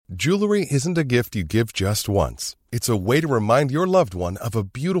Jewelry isn't a gift you give just once. It's a way to remind your loved one of a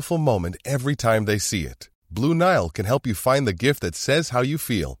beautiful moment every time they see it. Blue Nile can help you find the gift that says how you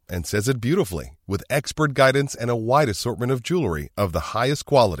feel and says it beautifully, with expert guidance and a wide assortment of jewelry of the highest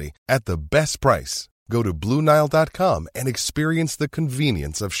quality at the best price. Go to BlueNile.com and experience the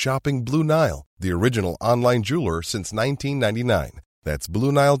convenience of shopping Blue Nile, the original online jeweler since 1999. That's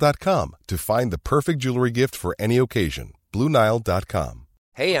BlueNile.com to find the perfect jewelry gift for any occasion. BlueNile.com.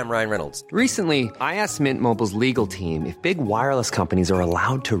 Hey, I'm Ryan Reynolds. Recently, I asked Mint Mobile's legal team if big wireless companies are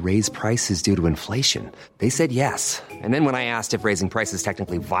allowed to raise prices due to inflation. They said yes. And then when I asked if raising prices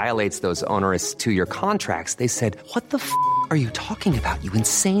technically violates those onerous two-year contracts, they said, "What the f*** are you talking about, you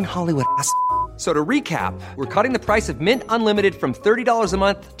insane Hollywood ass?" So to recap, we're cutting the price of Mint Unlimited from $30 a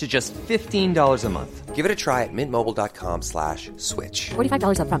month to just $15 a month. Give it a try at mintmobile.com/switch.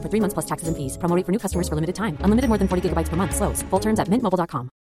 $45 up front for 3 months plus taxes and fees. Promo rate for new customers for limited time. Unlimited more than 40 gigabytes per month. Slows full terms at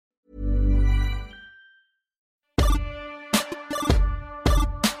mintmobile.com.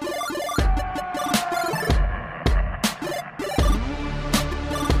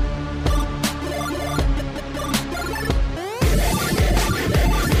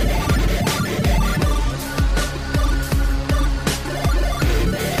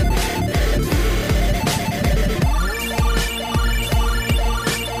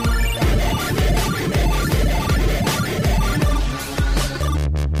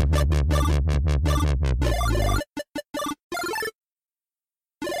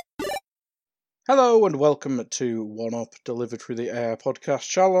 Hello and welcome to One Up, delivered through the Air podcast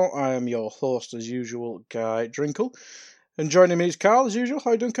channel. I am your host, as usual, Guy Drinkle. And joining me is Carl, as usual.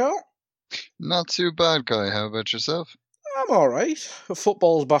 How you doing, Carl? Not too bad, Guy. How about yourself? I'm alright.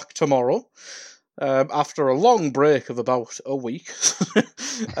 Football's back tomorrow, after a long break of about a week.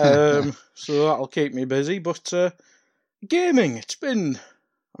 So that'll keep me busy. But gaming,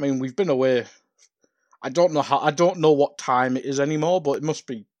 we've been away. I don't know what time it is anymore, but it must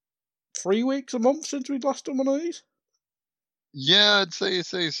be 3 weeks, a month since we'd last done one of these. Yeah, I'd say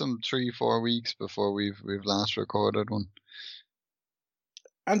some 3-4 weeks before we've last recorded one.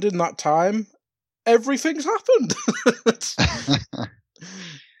 And in that time, everything's happened.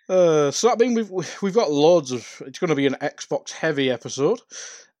 So I mean, we've got loads of. It's going to be an Xbox heavy episode,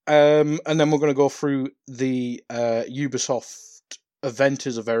 and then we're going to go through the Ubisoft event.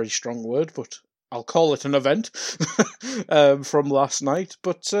 Is a very strong word, but I'll call it an event from last night.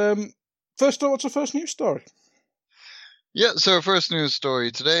 But first up, what's the first news story? Yeah, so our first news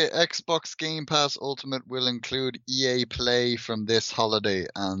story today, Xbox Game Pass Ultimate will include EA Play from this holiday,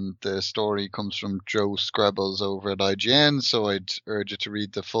 and the story comes from Joe Screbbles over at IGN, so I'd urge you to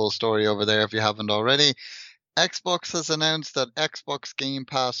read the full story over there if you haven't already. Xbox has announced that Xbox Game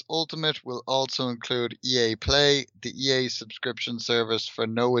Pass Ultimate will also include EA Play, the EA subscription service, for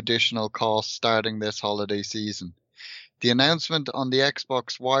no additional cost starting this holiday season. The announcement on the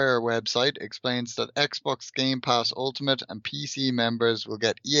Xbox Wire website explains that Xbox Game Pass Ultimate and PC members will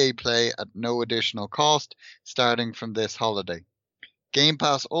get EA Play at no additional cost starting from this holiday. Game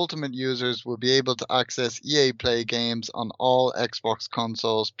Pass Ultimate users will be able to access EA Play games on all Xbox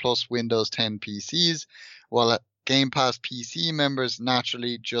consoles plus Windows 10 PCs, while Game Pass PC members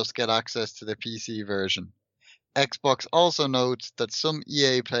naturally just get access to the PC version. Xbox also notes that some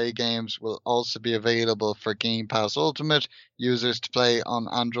EA Play games will also be available for Game Pass Ultimate users to play on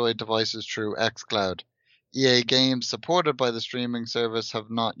Android devices through xCloud. EA games supported by the streaming service have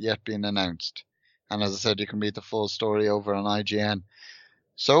not yet been announced. And as I said, you can read the full story over on IGN.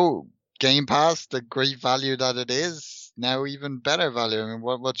 So, Game Pass, the great value that it is, now even better value. I mean,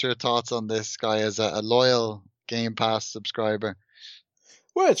 what's your thoughts on this, Guy, as a loyal Game Pass subscriber?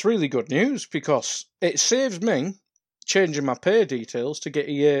 Well, it's really good news because it saves me changing my pay details to get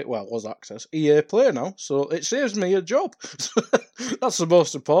EA Play now, so it saves me a job. That's the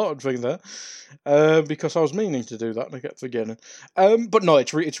most important thing there, because I was meaning to do that and I kept forgetting. But no,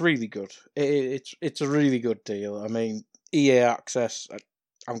 it's really good. It's a really good deal. I mean, EA Access.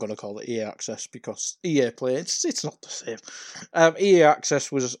 I'm going to call it EA Access because EA Play. It's not the same. EA Access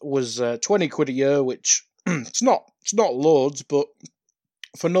was £20 a year, which it's not loads, but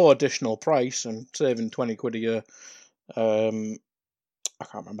for no additional price and saving £20 a year, I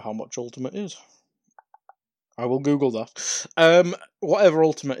can't remember how much Ultimate is. I will Google that. Whatever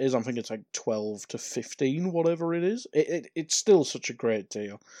Ultimate is, I think it's like 12 to 15, whatever it is. It's still such a great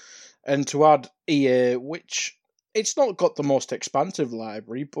deal. And to add EA, which it's not got the most expansive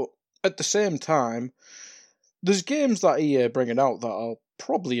library, but at the same time, there's games that EA are bringing out that I'll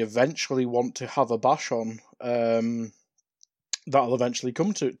probably eventually want to have a bash on. That'll eventually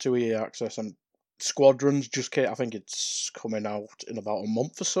come to EA Access, and Squadrons just came. I think it's coming out in about a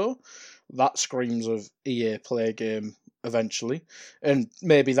month or so. That screams of EA Play game eventually, and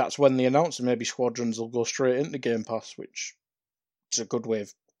maybe that's when they announce it. Maybe Squadrons will go straight into Game Pass, which is a good way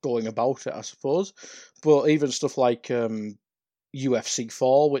of going about it, I suppose. But even stuff like UFC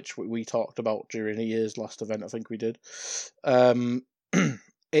 4, which we talked about during EA's last event, I think we did.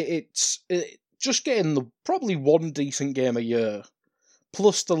 It's just getting probably one decent game a year,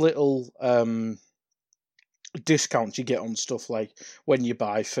 plus the little discounts you get on stuff like when you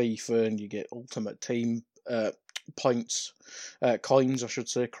buy FIFA and you get Ultimate Team points, coins, I should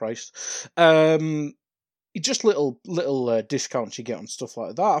say. Christ, just little discounts you get on stuff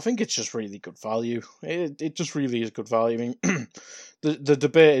like that. I think it's just really good value. It just really is good value. I mean, the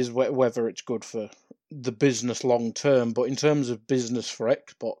debate is whether it's good for the business long term, but in terms of business for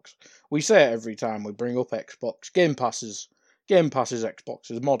Xbox, we say it every time we bring up Xbox. Game Pass is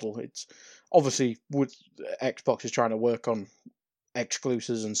Xbox's model. It's obviously with Xbox is trying to work on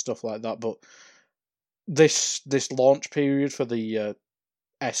exclusives and stuff like that, but this launch period for the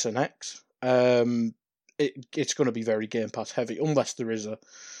S and X, it's going to be very Game Pass heavy, unless there is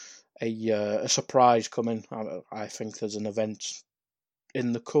a surprise coming. I think there's an event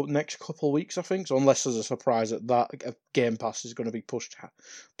in the next couple of weeks, I think. So unless there's a surprise at that, Game Pass is going to be pushed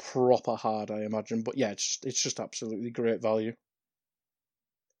proper hard, I imagine. But yeah, it's just absolutely great value.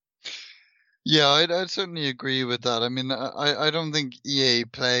 Yeah, I'd certainly agree with that. I mean, I don't think EA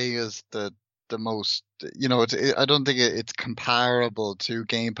Play is the most, I don't think it's comparable to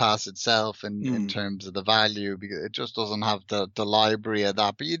Game Pass itself in terms of the value, because it just doesn't have the library of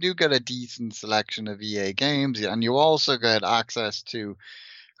that. But you do get a decent selection of EA games, and you also get access to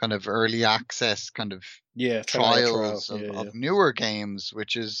kind of early access kind of trials of newer games,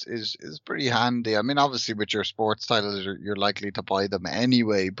 which is pretty handy. I mean, obviously with your sports titles, you're likely to buy them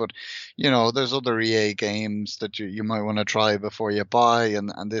anyway, but there's other EA games that you might want to try before you buy,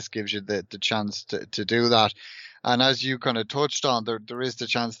 and this gives you the chance to do that. And as you kind of touched on, there is the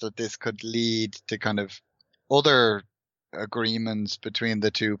chance that this could lead to kind of other agreements between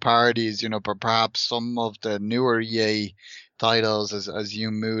the two parties, but perhaps some of the newer EA titles, as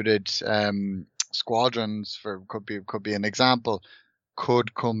you mooted, Squadrons could be an example,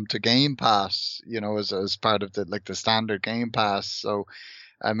 could come to Game Pass, as part of the standard Game Pass. So,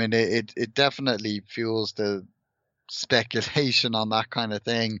 I mean, it definitely fuels the speculation on that kind of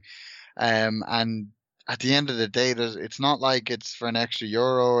thing. And at the end of the day, it's not like it's for an extra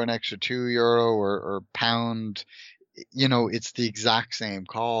euro or an extra €2 or pound. It's the exact same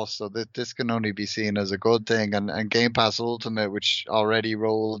cost, so that this can only be seen as a good thing. And Game Pass Ultimate, which already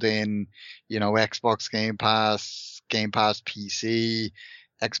rolled in, Xbox Game Pass PC,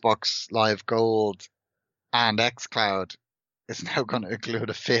 Xbox Live Gold, and xCloud, is now going to include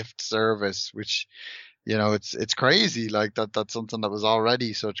a fifth service, which, it's crazy. Like that's something that was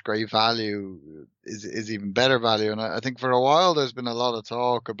already such great value is even better value. And I think for a while there's been a lot of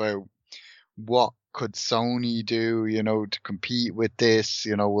talk about what could Sony do, to compete with this?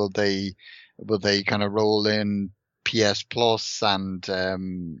 Will they kind of roll in PS Plus and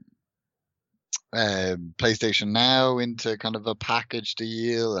PlayStation Now into kind of a package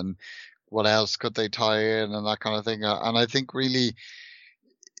deal? And what else could they tie in and that kind of thing? And I think really,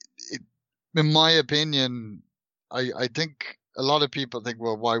 in my opinion, I think a lot of people think,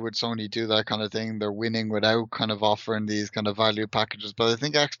 well, why would Sony do that kind of thing? They're winning without kind of offering these kind of value packages. But I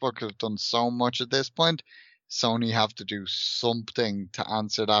think Xbox has done so much at this point. Sony have to do something to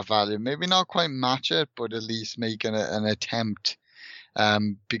answer that value. Maybe not quite match it, but at least make an attempt.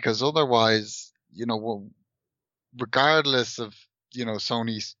 Because otherwise, regardless of,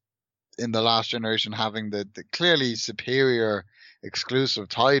 Sony's in the last generation having the clearly superior exclusive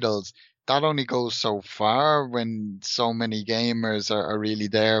titles, that only goes so far when so many gamers are really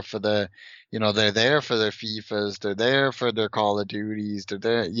there for they're there for their FIFAs, they're there for their Call of Duties, they're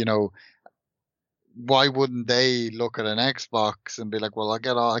there, why wouldn't they look at an Xbox and be like, well, I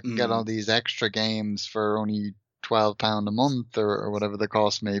can get all these extra games for only £12 a month or whatever the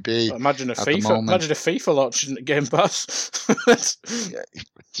cost may be. Imagine a FIFA launching at Game Pass.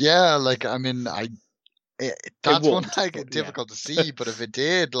 Yeah, like, I mean, that's one thing difficult to see, but if it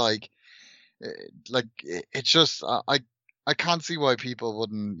did, it's just I can't see why people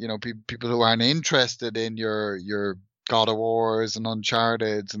wouldn't, people who aren't interested in your God of Wars and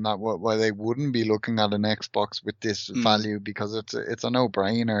Uncharted and that, why they wouldn't be looking at an Xbox with this value, because it's a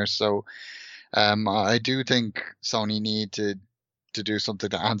no-brainer. So I do think Sony need to do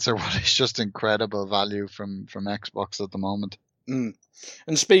something to answer what is just incredible value from Xbox at the moment. And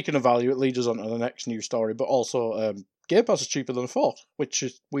speaking of value, it leads us on to the next news story, but also Game Pass is cheaper than I thought, which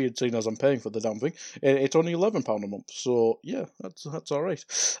is weird seeing as I'm paying for the damn thing. It's only £11 a month, so yeah, that's all right.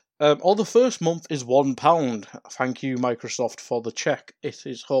 The first month is £1. Thank you, Microsoft, for the check. It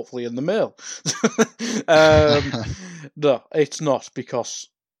is hopefully in the mail. No, it's not, because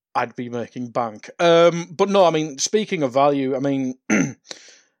I'd be making bank. But no, I mean, speaking of value, I mean,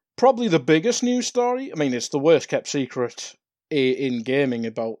 probably the biggest news story, I mean, it's the worst kept secret in gaming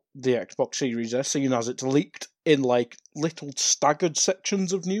about the Xbox Series S, seeing as it's leaked in like little staggered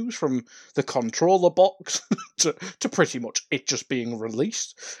sections of news, from the controller box to pretty much it just being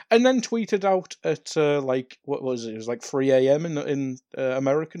released, and then tweeted out at like, what was it? It was like 3 a.m. in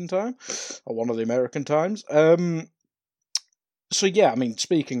American time, or one of the American times. So yeah, I mean,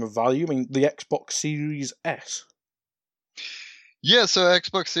 speaking of value, I mean, the Xbox Series S. Yeah, so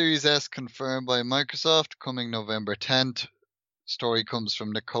Xbox Series S confirmed by Microsoft, coming November 10th. Story comes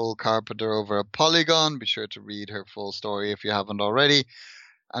from Nicole Carpenter over at Polygon. Be sure to read her full story if you haven't already.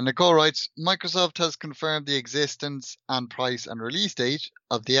 And Nicole writes, Microsoft has confirmed the existence and price and release date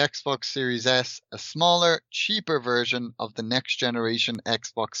of the Xbox Series S, a smaller, cheaper version of the next generation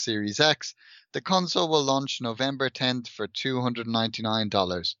Xbox Series X. The console will launch November 10th for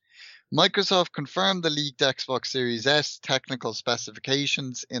 $299. Microsoft confirmed the leaked Xbox Series S technical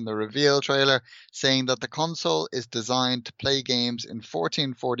specifications in the reveal trailer, saying that the console is designed to play games in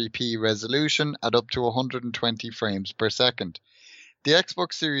 1440p resolution at up to 120 frames per second. The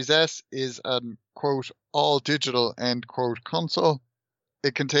Xbox Series S is an, quote, all-digital, end quote, console.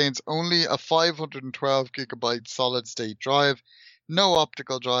 It contains only a 512GB solid-state drive, no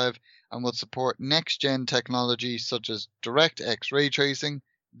optical drive, and will support next-gen technology such as DirectX ray tracing,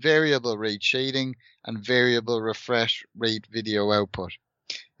 variable rate shading, and variable refresh rate video output.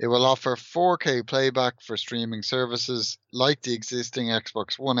 It will offer 4K playback for streaming services like the existing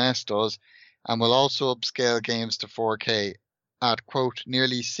Xbox One S does, and will also upscale games to 4K at, quote,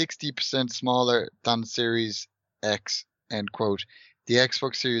 nearly 60% smaller than Series X, end quote. The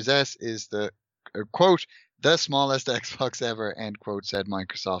Xbox Series S is the, quote, the smallest Xbox ever, end quote, said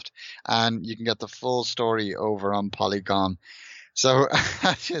Microsoft. And you can get the full story over on Polygon. So,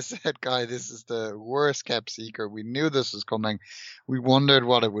 as you said, Guy, this is the worst kept secret. We knew this was coming. We wondered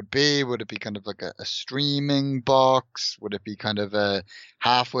what it would be. Would it be kind of like a streaming box? Would it be kind of a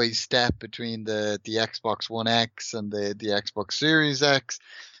halfway step between the Xbox One X and the Xbox Series X?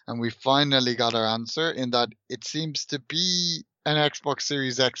 And we finally got our answer, in that it seems to be an Xbox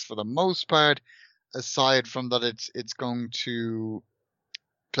Series X for the most part, aside from that it's going to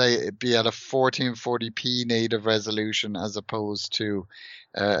be at a 1440p native resolution as opposed to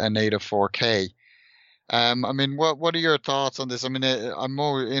a native 4K. I mean, what are your thoughts on this? I mean, I'm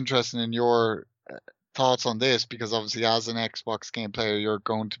more interested in your thoughts on this, because obviously as an Xbox game player, you're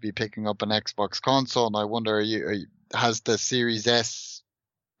going to be picking up an Xbox console, and I wonder, has the Series S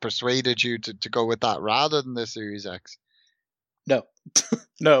persuaded you to go with that rather than the Series X? No.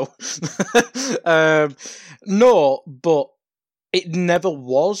 No. No, but it never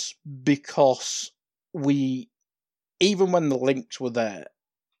was, because even when the links were there,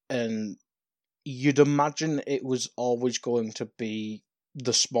 and you'd imagine it was always going to be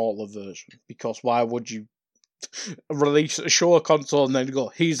the smaller version, because why would you show a console and then go,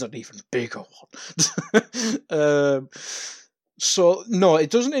 here's an even bigger one? So, no, it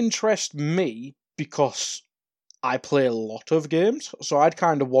doesn't interest me, because I play a lot of games, so I'd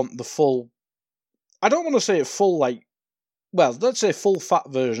kind of want the full, I don't want to say full, like, well, let's say full fat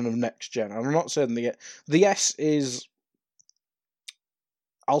version of next gen. I'm not saying the S is,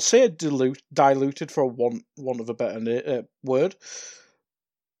 I'll say diluted for want of a better word,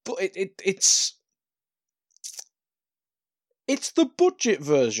 but it's the budget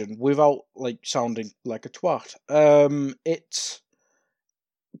version without like sounding like a twat. It's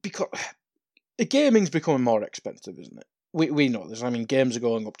because gaming's becoming more expensive, isn't it? We know this. I mean, games are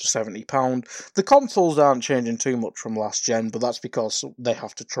going up to £70. The consoles aren't changing too much from last gen, but that's because they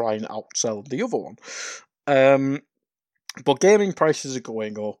have to try and outsell the other one. But gaming prices are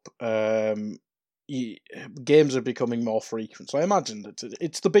going up. Games are becoming more frequent. So I imagine that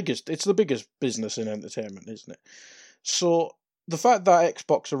it's the biggest business in entertainment, isn't it? So the fact that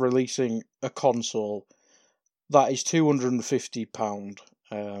Xbox are releasing a console that is £250,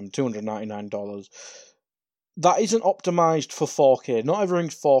 $299. That isn't optimized for 4K. Not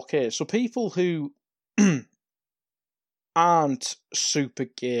everything's 4K. So people who aren't super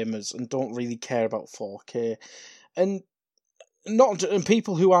gamers and don't really care about 4K, and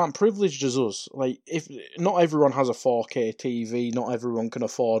people who aren't privileged as us, like, if not everyone has a 4K TV, not everyone can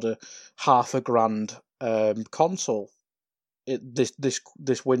afford a $500,000 console.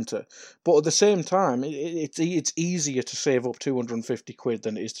 this winter. But at the same time, it's easier to save up 250 quid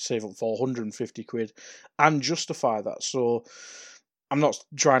than it is to save up 450 quid and justify that. So I'm not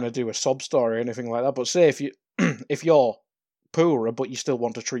trying to do a sob story or anything like that, but say if you're poorer but you still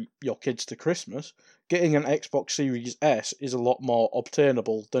want to treat your kids to Christmas, getting an Xbox Series S is a lot more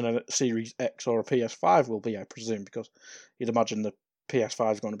obtainable than a Series X or a PS5 will be, I presume, because you'd imagine the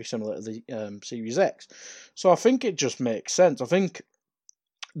PS5 is going to be similar to the Series X. So I think it just makes sense. I think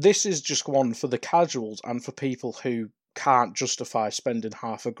this is just one for the casuals and for people who can't justify spending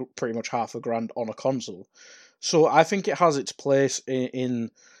pretty much half a grand on a console. So I think it has its place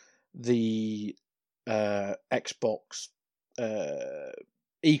in the Xbox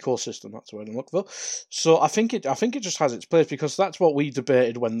ecosystem. That's the word I'm looking for. So I think it just has its place, because that's what we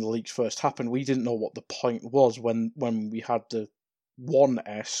debated when the leaks first happened. We didn't know what the point was when we had the One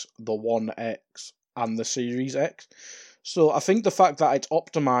S, the One X, and the Series X. So I think the fact that it's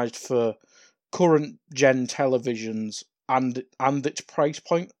optimized for current gen televisions and its price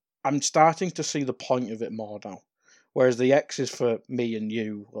point, I'm starting to see the point of it more now. Whereas the X is for me and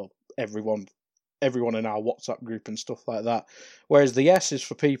you, or everyone in our WhatsApp group and stuff like that. Whereas the S is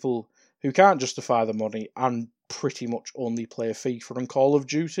for people who can't justify the money and pretty much only play FIFA and Call of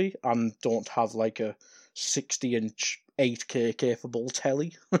Duty and don't have like a 60-inch 8K capable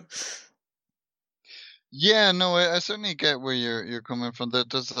telly. Yeah, no, I certainly get where you're coming from.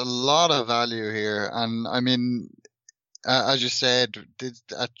 There's a lot of value here, and I mean, as you said,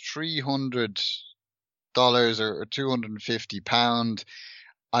 at $300 or £250,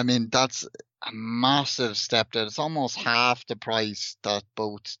 I mean, that's a massive step down. It's almost half the price that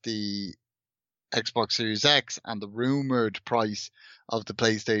both the Xbox Series X and the rumored price of the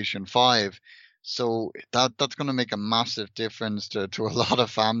PlayStation 5. So that's going to make a massive difference to a lot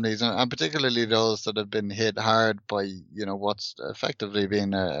of families, and particularly those that have been hit hard by, you know, what's effectively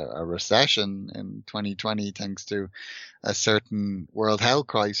been a recession in 2020 thanks to a certain world health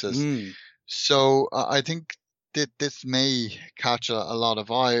crisis. So I think that this may catch a lot of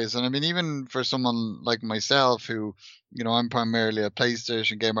eyes. And I mean, even for someone like myself who, you know, I'm primarily a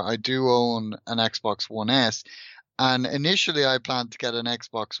PlayStation gamer, I do own an Xbox One S. And initially I planned to get an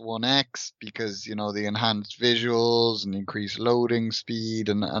Xbox One X because, you know, the enhanced visuals and increased loading speed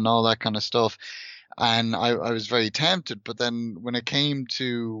and all that kind of stuff. And I was very tempted. But then when it came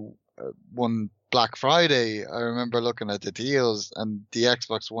to one Black Friday, I remember looking at the deals, and the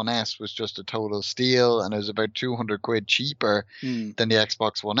Xbox One S was just a total steal, and it was about 200 quid cheaper than the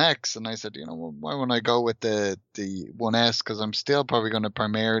Xbox One X. And I said, you know, well, why wouldn't I go with the One S? Because I'm still probably going to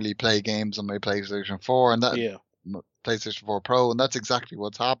primarily play games on my PlayStation 4 and that PlayStation 4 Pro, and that's exactly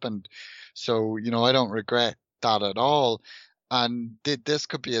what's happened. So, you know, I don't regret that at all. And this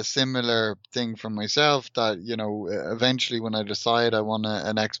could be a similar thing for myself, that, you know, eventually when I decide I want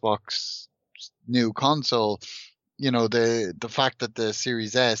an Xbox new console, you know, the fact that the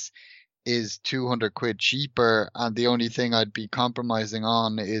Series S is 200 quid cheaper, and the only thing I'd be compromising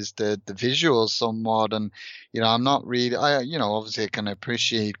on is the visuals somewhat. And, you know, I'm not really, you know, obviously I can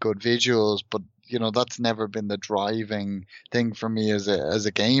appreciate good visuals, but, you know, that's never been the driving thing for me as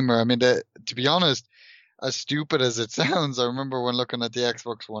a gamer. I mean, to be honest, as stupid as it sounds, I remember when looking at the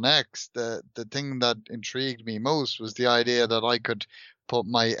Xbox One X, the thing that intrigued me most was the idea that I could put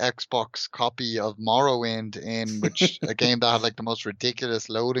my Xbox copy of Morrowind in, which a game that had like the most ridiculous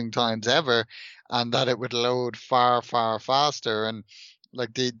loading times ever, and that it would load far, far faster. And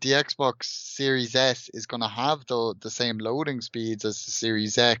like the Xbox Series S is going to have the same loading speeds as the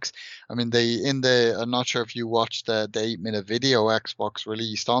Series X. I mean, I'm not sure if you watched the 8-minute video Xbox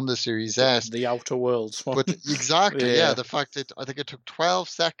released on the Series S. The Outer Worlds one. But exactly, yeah. The fact that I think it took 12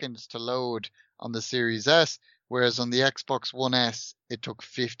 seconds to load on the Series S, whereas on the Xbox One S, it took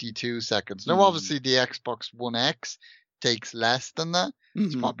 52 seconds. Now, obviously, the Xbox One X takes less than that.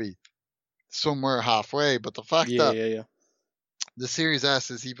 It's probably somewhere halfway, but the fact that the Series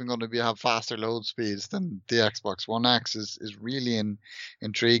S is even going to have faster load speeds than the Xbox One X is really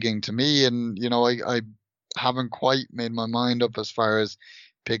intriguing to me. And, you know, I haven't quite made my mind up as far as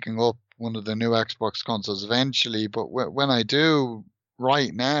picking up one of the new Xbox consoles eventually. But when I do,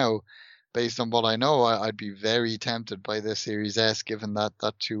 right now, based on what I know, I'd be very tempted by the Series S, given that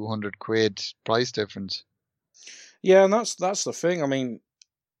 200 quid price difference. Yeah, and that's the thing. I mean,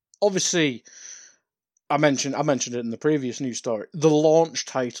 obviously, I mentioned it in the previous news story. The launch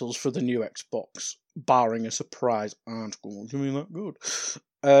titles for the new Xbox, barring a surprise, aren't going to be that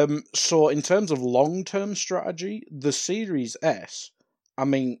good. So in terms of long-term strategy, the Series S, I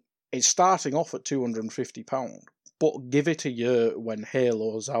mean, it's starting off at £250, but give it a year when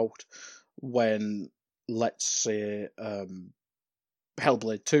Halo's out, when, let's say,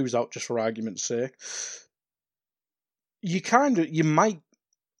 Hellblade 2's out, just for argument's sake, you might,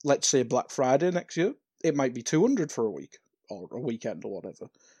 let's say Black Friday next year, it might be $200 for a week or a weekend or whatever.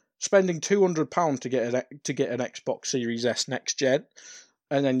 Spending £200 to get an Xbox Series S next gen,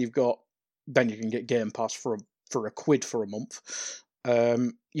 and then you can get Game Pass for a quid for a month.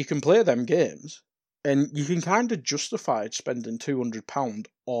 You can play them games, and you can kind of justify spending £200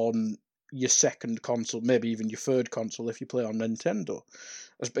 on your second console, maybe even your third console if you play on Nintendo.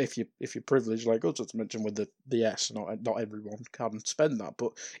 If you're privileged like us, as mentioned with the S, not everyone can spend that.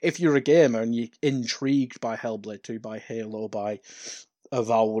 But if you're a gamer and you're intrigued by Hellblade 2, by Halo, by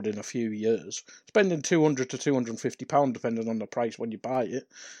Avowed in a few years, spending £200 to £250 depending on the price when you buy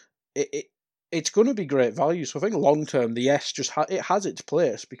it's going to be great value. So I think long term the S just it has its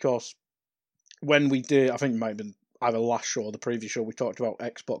place, because when we did, I think it might have been either last show or the previous show, we talked about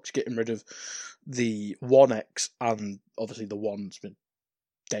Xbox getting rid of the One X, and obviously the One's been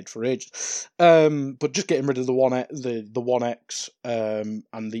dead for ages. But just getting rid of the One X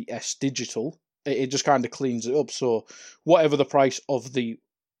and the S Digital, it just kind of cleans it up. So whatever the price of the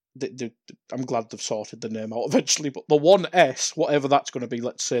I'm glad they've sorted the name out eventually, but the One S, whatever that's going to be,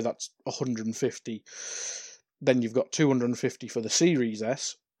 let's say that's 150. Then you've got 250 for the Series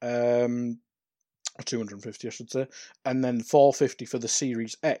S, or 250 I should say, and then 450 for the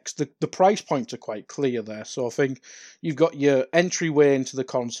Series X. The price points are quite clear there, so I think you've got your entryway into the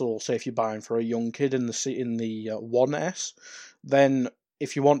console. Say if you're buying for a young kid in the One S, then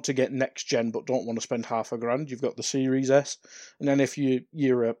if you want to get next gen but don't want to spend $500, you've got the Series S, and then if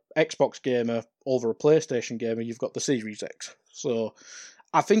you're a Xbox gamer over a PlayStation gamer, you've got the Series X. So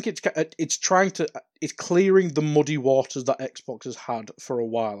I think it's clearing the muddy waters that Xbox has had for a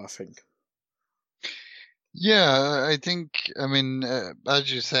while, I think. Yeah, I think, as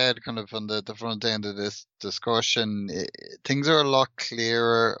you said, kind of on the front end of this discussion, things are a lot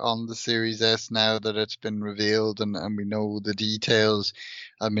clearer on the Series S now that it's been revealed and we know the details.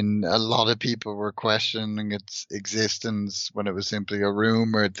 I mean, a lot of people were questioning its existence when it was simply a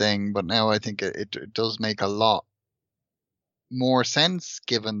rumored thing, but now I think it does make a lot more sense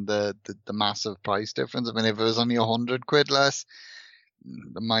given the massive price difference. I mean, if it was only £100 less,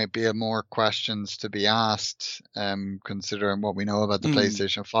 there might be more questions to be asked, considering what we know about the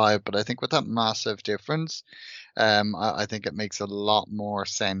PlayStation 5. But I think with that massive difference, I think it makes a lot more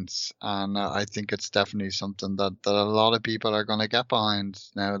sense. And I think it's definitely something that a lot of people are going to get behind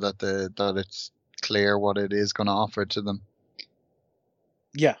now that it's clear what it is going to offer to them.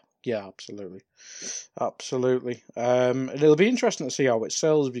 Yeah, absolutely. Absolutely. It'll be interesting to see how it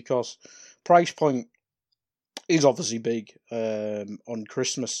sells, because price point is obviously big on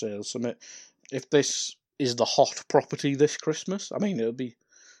Christmas sales. I mean, if this is the hot property this Christmas, I mean, it'll be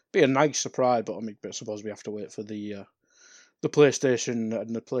a nice surprise. But I suppose we have to wait for the PlayStation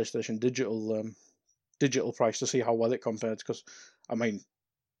and the PlayStation digital price to see how well it compares. Because I mean,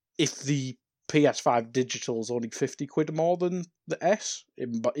 if the PS5 digital is only £50 more than the S,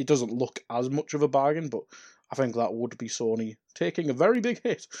 it doesn't look as much of a bargain, but I think that would be Sony taking a very big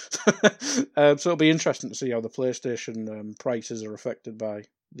hit. So it'll be interesting to see how the PlayStation prices are affected by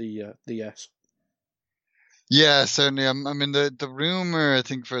the S. Yeah, certainly. I mean, the rumor I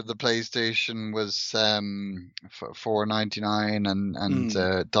think for the PlayStation was $4.99 and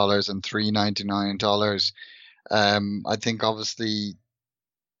dollars and $3.99. I think obviously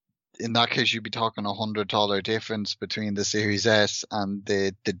in that case you'd be talking $100 difference between the Series S and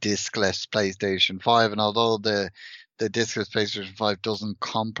the discless PlayStation 5. And although the discless PlayStation 5 doesn't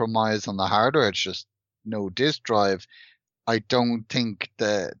compromise on the hardware, it's just no disk drive, I don't think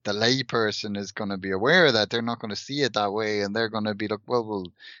the layperson is going to be aware of that. They're not going to see it that way, and they're going to be like, well,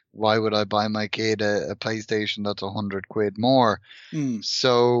 why would I buy my kid a PlayStation that's £100 more?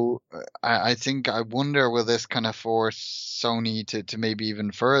 So I think, I wonder, will this kind of force Sony to maybe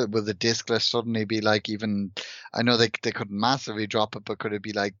even further? Will the discless suddenly be like, even, I know they couldn't massively drop it, but could it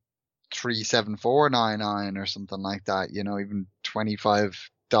be like $374.99 or something like that? You know, even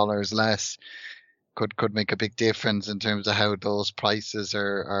 $25 less could make a big difference in terms of how those prices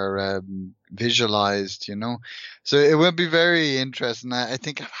are visualized, you know. So it would be very interesting. I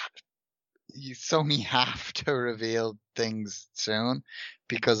think Sony have to reveal things soon,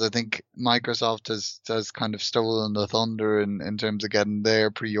 because I think Microsoft has kind of stolen the thunder in terms of getting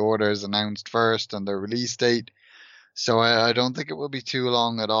their pre-orders announced first and their release date. So I don't think it will be too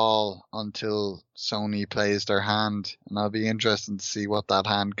long at all until Sony plays their hand, and I'll be interested to see what that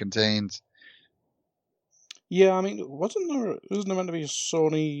hand contains. Yeah, I mean, wasn't there meant to be a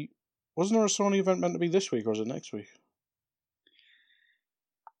Sony event meant to be this week, or is it next week?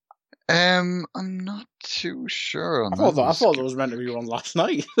 I'm not too sure on I that. thought there was meant to be one last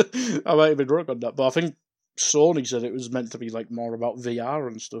night. I might have been wrong on that, but I think Sony said it was meant to be like more about VR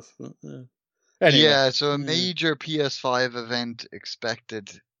and stuff. But, yeah. Anyway, Yeah, so a major PS5 event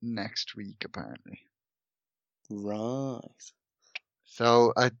expected next week, apparently. Right.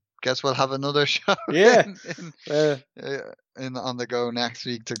 So I guess we'll have another show Yeah. on the go next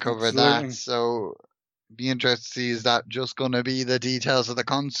week to cover Absolutely. that. So be interested to see, is that just going to be the details of the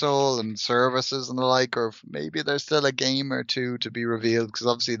console and services and the like, or if maybe there's still a game or two to be revealed, because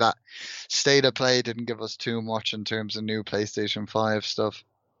obviously that state of play didn't give us too much in terms of new PlayStation 5 stuff.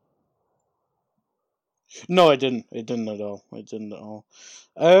 No, it didn't. It didn't at all.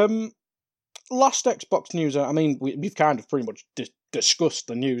 Last Xbox news. I mean, we've kind of pretty much discussed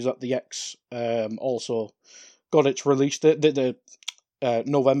the news that the X also got its release date. The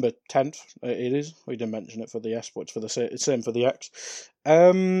November 10th. It is. We didn't mention it for the S, but it's for the same for the X.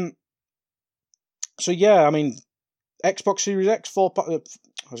 So yeah, I mean, Xbox Series X I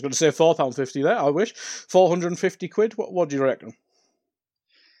was going to say £4.50 there. I wish £450. What do you reckon?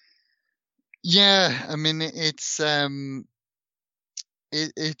 Yeah, I mean it's a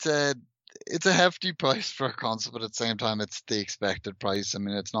hefty price for a console, but at the same time it's the expected price. I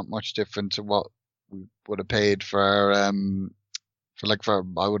mean, it's not much different to what we would have paid for I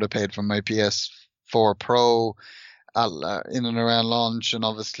would have paid for my PS4 Pro in and around launch, and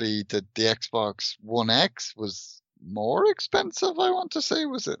obviously the Xbox One X was more expensive. I want to say,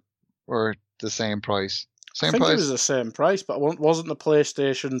 was it, or the same price? I think it was the same price, but wasn't the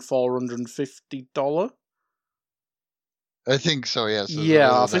PlayStation $450? I think so, yes.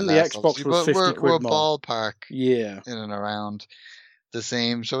 Yeah, I think the Xbox was £50 we're more. Ballpark, yeah, in and around the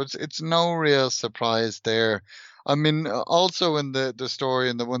same. So it's no real surprise there. I mean, also in the story,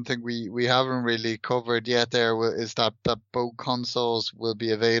 and the one thing we haven't really covered yet there is that both consoles will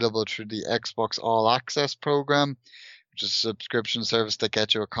be available through the Xbox All Access program, which is a subscription service that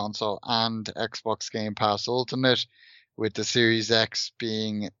gets you a console and Xbox Game Pass Ultimate, with the Series X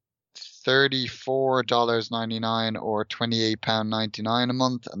being $34.99 or £28.99 a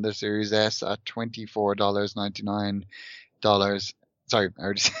month, and the Series S at $24.99. Sorry, I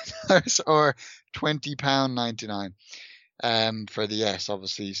already said dollars, or £20.99 for the S,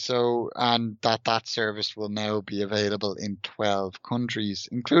 obviously. So, and that service will now be available in 12 countries,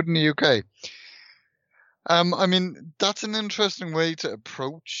 including the UK. I mean, that's an interesting way to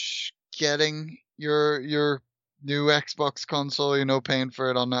approach getting your new Xbox console, you know, paying for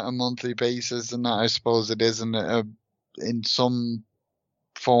it on a monthly basis, and that, I suppose it is in some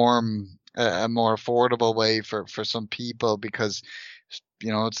form a more affordable way for some people, because,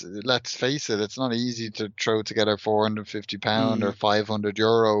 you know, let's face it, it's not easy to throw together £450 or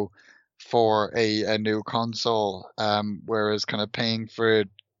 €500 for a new console, whereas kind of paying for it,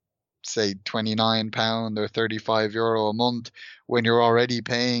 say £29 or €35 a month, when you're already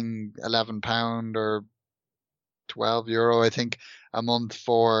paying £11 or €12, I think, a month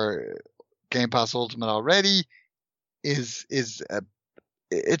for Game Pass Ultimate already, it's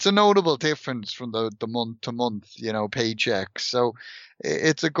a notable difference from the month to month, you know, paycheck. So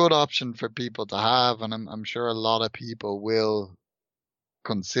it's a good option for people to have, and I'm sure a lot of people will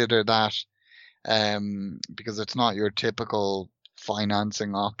consider that, because it's not your typical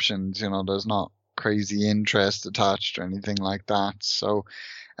financing options, you know, there's not crazy interest attached or anything like that. So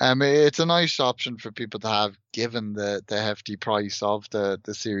it's a nice option for people to have, given the hefty price of the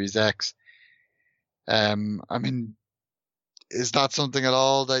Series X. I mean, is that something at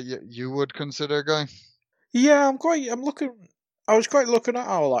all that you would consider going? Yeah, I was quite looking at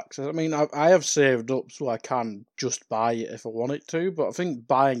All Access. I mean, I have saved up so I can just buy it if I wanted to, but I think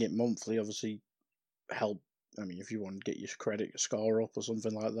buying it monthly obviously help. I mean, if you want to get your credit score up or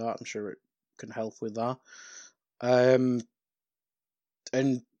something like that, I'm sure it can help with that. And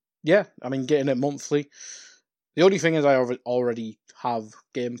yeah, I mean, getting it monthly. The only thing is, I already have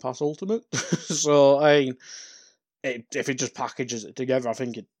Game Pass Ultimate, so if it just packages it together, I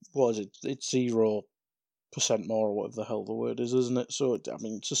think it's 0% more or whatever the hell the word is, isn't it? So I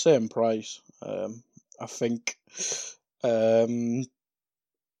mean, it's the same price. I think. So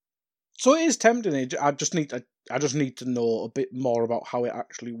it is tempting. I just need to know a bit more about how it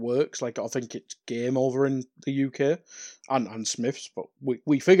actually works. Like, I think it's Game over in the UK and Smiths, but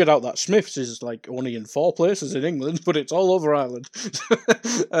we figured out that Smiths is like only in 4 places in England, but it's all over Ireland.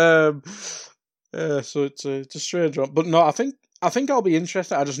 So it's a strange one. But no, I think I'll be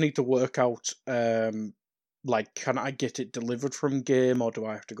interested. I just need to work out, like, can I get it delivered from Game, or do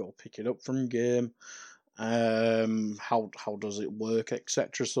I have to go pick it up from Game? How does it work,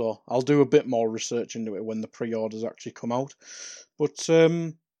 etc. So I'll do a bit more research into it when the pre-orders actually come out. But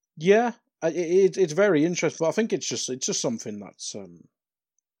yeah, it's very interesting, but I think it's just something that's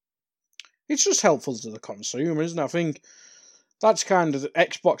it's just helpful to the consumer, isn't it? I think that's kind of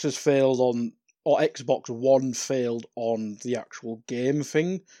Xbox has failed on, or Xbox One failed on the actual game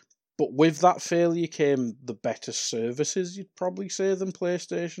thing. But with that failure came the better services, you'd probably say, than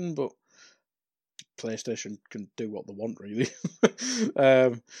PlayStation. But PlayStation can do what they want, really.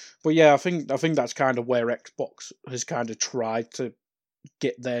 But yeah, I think that's kind of where Xbox has kind of tried to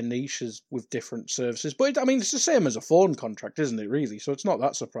get their niches with different services. But it's the same as a phone contract, isn't it? Really, so it's not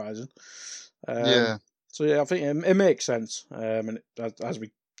that surprising. Yeah. So yeah, I think it makes sense. And as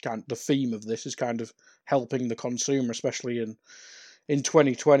we the theme of this is kind of helping the consumer, especially in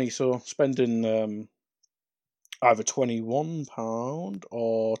 2020. So spending either £21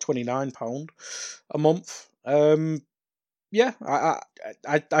 or £29 a month. Yeah,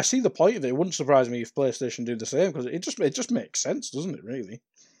 I see the point of it. It wouldn't surprise me if PlayStation do the same, because it just makes sense, doesn't it? Really.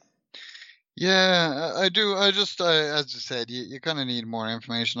 Yeah, I do. As you said, you kind of need more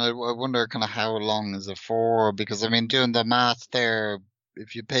information. I wonder kind of how long is it for? Because I mean, doing the math there,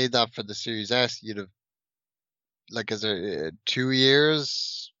 if you paid that for the Series S, you'd have, like, is it 2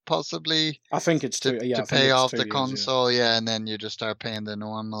 years possibly I think it's to 2. Yeah, I to think pay it's off 2 the years. console? Yeah, and then you just start paying the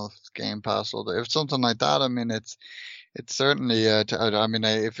normal Game Pass. Or if something like that, I mean, it's certainly. I mean,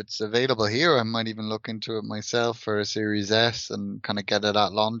 if it's available here, I might even look into it myself for a Series S and kind of get it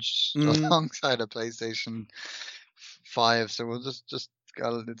at launch alongside a PlayStation 5. So we'll just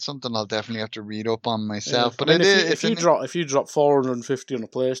it's something I'll definitely have to read up on myself. Yeah. But I mean, if you drop 450 on a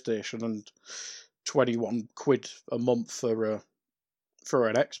PlayStation and 21 quid a month for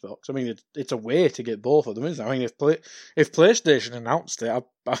an Xbox, I mean, it's a way to get both of them, isn't it? I mean, if PlayStation announced it,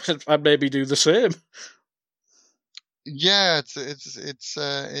 I'd maybe do the same. Yeah,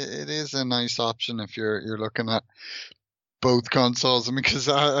 it is a nice option if you're looking at both consoles. I mean, because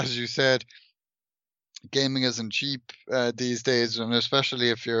as you said, gaming isn't cheap these days, and especially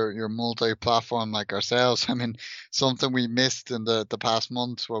if you're multi-platform like ourselves. I mean, something we missed in the past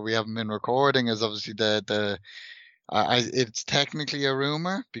month where we haven't been recording is obviously it's technically a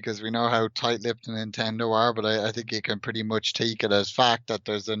rumor because we know how tight-lipped Nintendo are, but I think you can pretty much take it as fact that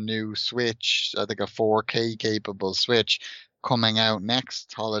there's a new Switch, I think a 4K capable Switch coming out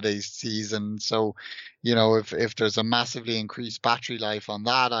next holiday season. So, if there's a massively increased battery life on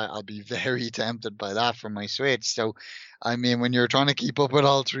that, I'll be very tempted by that for my Switch. So, I mean, when you're trying to keep up with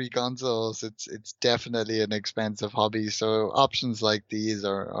all three consoles, it's definitely an expensive hobby. So options like these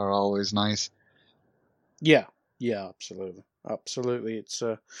are always nice. Yeah, absolutely. It's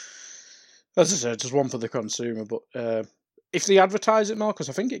as I said, just one for the consumer. But if they advertise it more, because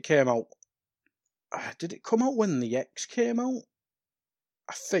I think it came out. Did it come out when the X came out?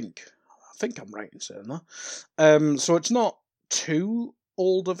 I think I'm right in saying that. So it's not too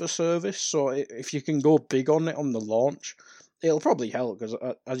old of a service. So if you can go big on it on the launch, it'll probably help, because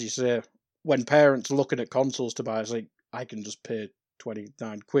as you say, when parents are looking at consoles to buy, it's like, I can just pay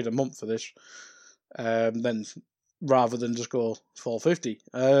 29 quid a month for this. Then rather than just go 450.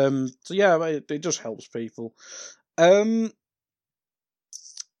 So yeah, it just helps people. I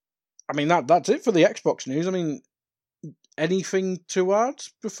mean, that's it for the Xbox news. I mean, anything to add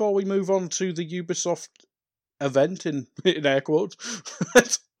before we move on to the Ubisoft event in air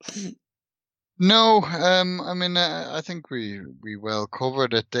quotes? No, I mean, I think we well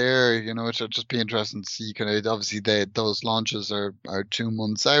covered it there. It'll just be interesting to see. Kind of, obviously, those launches are 2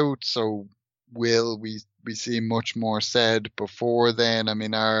 months out, so will we see much more said before then? I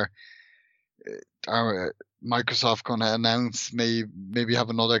mean, our Microsoft going to announce maybe have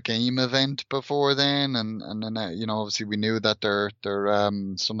another game event before then, and then obviously we knew that they're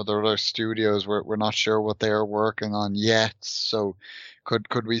some of the other studios we're not sure what they're working on yet. So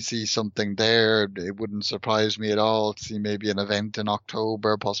could we see something there? It wouldn't surprise me at all to see maybe an event in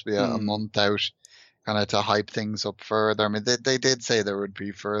October, possibly a month out, kind of to hype things up further. I mean, they did say there would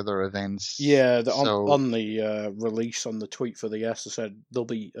be further events. Yeah, on the release, on the tweet for the S, they said there'll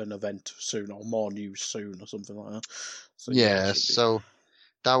be an event soon, or more news soon, or something like that. So, yeah, so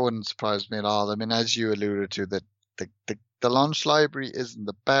that wouldn't surprise me at all. I mean, as you alluded to, the launch library isn't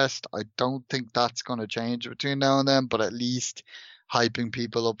the best. I don't think that's going to change between now and then, but at least hyping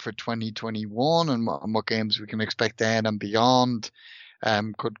people up for 2021 and what games we can expect then and beyond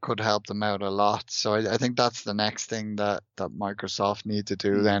could help them out a lot. So I think that's the next thing that Microsoft need to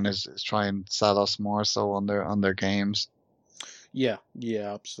do then is try and sell us more so on their games. Yeah,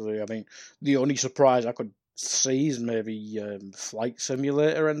 absolutely. I mean, the only surprise I could see is maybe Flight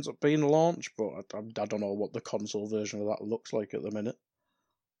Simulator ends up being launched, but I don't know what the console version of that looks like at the minute.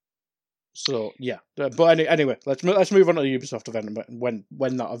 So yeah, but anyway, let's move on to the Ubisoft event. When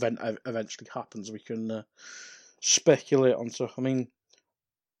that event eventually happens, we can speculate on stuff. I mean,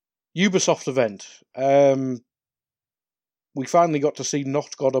 Ubisoft event. We finally got to see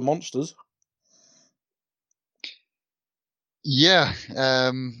Not God of Monsters. Yeah,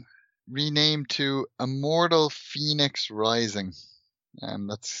 renamed to Immortal Phoenix Rising.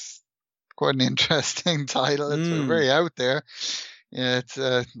 That's quite an interesting title. It's very out there. Yeah,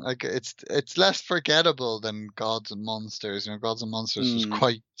 it's it's less forgettable than Gods and Monsters. You know, Gods and Monsters was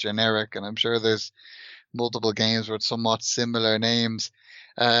quite generic, and I'm sure there's multiple games with somewhat similar names.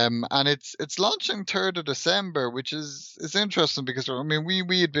 And it's launching 3rd of December, which is interesting because I mean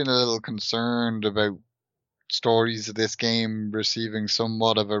we had been a little concerned about stories of this game receiving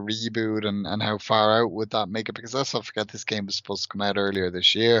somewhat of a reboot and how far out would that make it, because let's not forget this game was supposed to come out earlier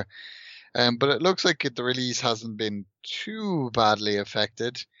this year. But it looks like the release hasn't been too badly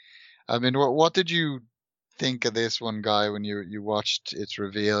affected. I mean, what did you think of this one, Guy, when you watched its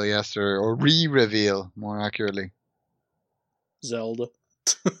reveal yesterday, or re-reveal more accurately? Zelda.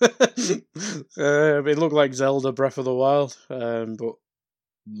 It looked like Zelda Breath of the Wild, but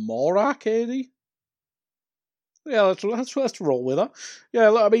more arcadey. Yeah, let's roll with that.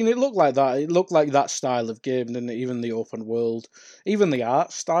 Yeah, I mean, it looked like that. It looked like that style of game, didn't it? Even the open world, even the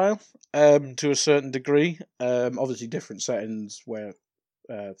art style, to a certain degree. Obviously, different settings where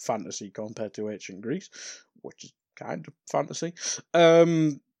fantasy compared to ancient Greece, which is kind of fantasy.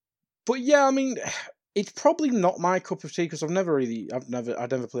 But yeah, I mean, it's probably not my cup of tea because I've never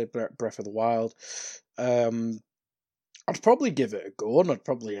played Breath of the Wild. I'd probably give it a go and I'd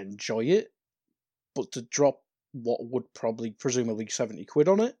probably enjoy it, but to drop what would presumably 70 quid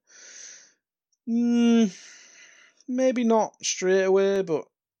on it, maybe not straight away, but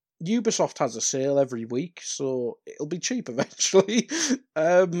Ubisoft has a sale every week, so it'll be cheap eventually.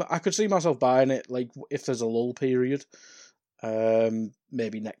 I could see myself buying it, like, if there's a lull period,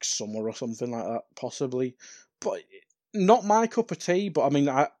 maybe next summer or something like that, possibly, but not my cup of tea. But I mean,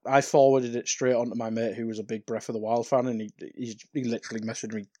 I forwarded it straight on to my mate who was a big Breath of the Wild fan, and he literally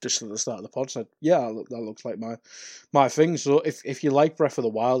messaged me just at the start of the pod, said, yeah, that looks like my thing. So if you like Breath of the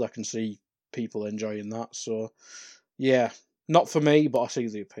Wild, I can see people enjoying that. So yeah, not for me, but I see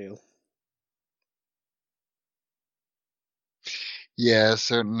the appeal. Yeah,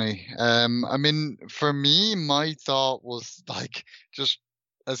 certainly. I mean, for me, my thought was like just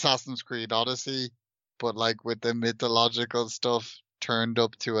Assassin's Creed Odyssey, but like with the mythological stuff turned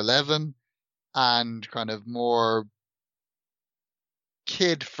up to 11 and kind of more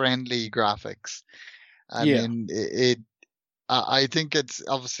kid-friendly graphics. I mean, I think it's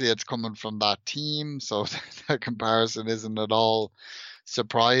coming from that team, so the comparison isn't at all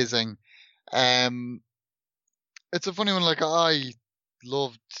surprising. It's a funny one. Like, I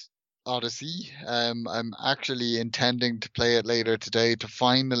loved Odyssey. I'm actually intending to play it later today to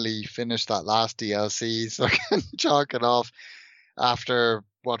finally finish that last DLC, so I can chalk it off after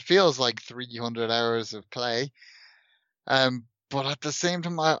what feels like 300 hours of play. But at the same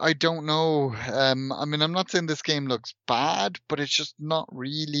time, I don't know. I mean, I'm not saying this game looks bad, but it's just not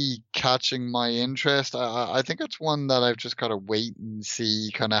really catching my interest. I think it's one that I've just got to wait and see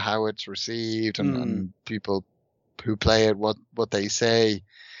kind of how it's received and people who play it, what they say.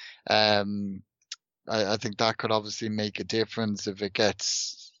 I think that could obviously make a difference if it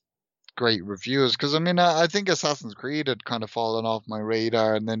gets great reviews. Because I mean, I think Assassin's Creed had kind of fallen off my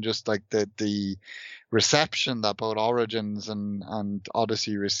radar, and then just like the reception that both Origins and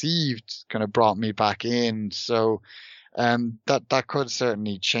Odyssey received kind of brought me back in. So that could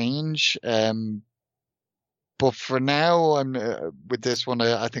certainly change. But for now, I'm with this one.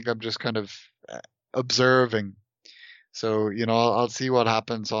 I think I'm just kind of observing. So, you know, I'll see what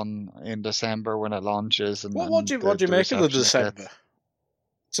happens in December when it launches. And what do you make of the December?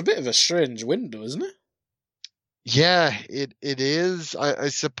 It's a bit of a strange window, isn't it? Yeah, it is. I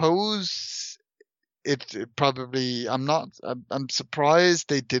suppose it probably. I'm surprised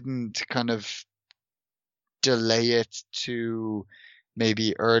they didn't kind of delay it to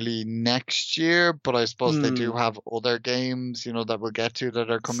maybe early next year, but I suppose they do have other games, you know, that we'll get to that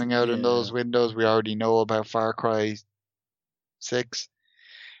are coming out in those windows. We already know about Far Cry 6.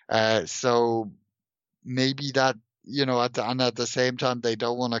 So maybe that, you know, at the same time, they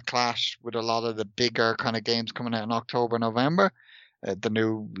don't want to clash with a lot of the bigger kind of games coming out in October, November. The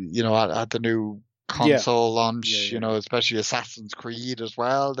new, you know, at the new console launch, Yeah. you know, especially Assassin's Creed as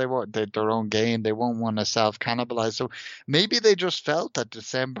well. They want their own game. They won't want to self-cannibalize. So maybe they just felt that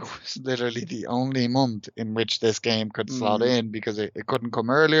December was literally the only month in which this game could slot in, because it couldn't come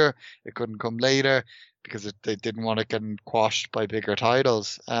earlier, it couldn't come later, because they didn't want it getting quashed by bigger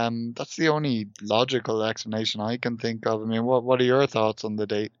titles. That's the only logical explanation I can think of. I mean, what are your thoughts on the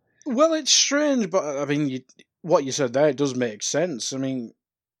date? Well, it's strange, but I mean, what you said there, it does make sense. I mean,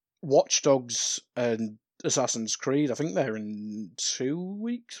 Watch Dogs and Assassin's Creed, I think they're in 2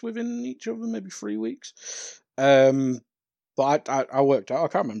 weeks within each other, maybe 3 weeks. But I worked out, I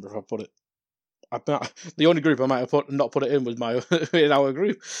can't remember if I put it. The only group I might have not put it in was in our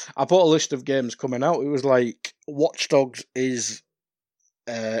group. I put a list of games coming out. It was like Watch Dogs is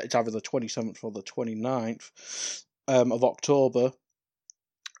it's either the 27th or the 29th of October.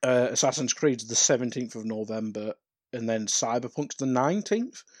 Assassin's Creed's the 17th of November, and then Cyberpunk's the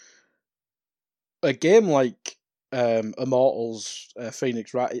 19th. A game like Immortals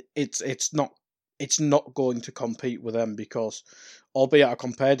Phoenix, right? It's not going to compete with them, because, albeit I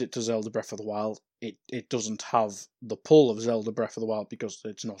compared it to Zelda Breath of the Wild, it doesn't have the pull of Zelda Breath of the Wild because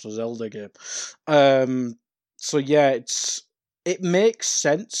it's not a Zelda game. So yeah, it makes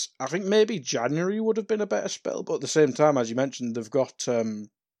sense. I think maybe January would have been a better spell, but at the same time, as you mentioned, they've got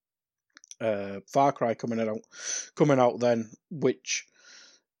Far Cry coming out then, which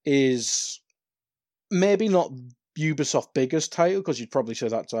is maybe not Ubisoft's biggest title, because you'd probably say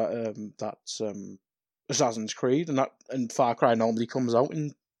that's Assassin's Creed, and Far Cry normally comes out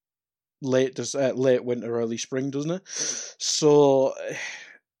in late winter, early spring, doesn't it? So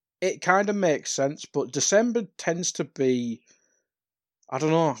it kind of makes sense, but December tends to be, I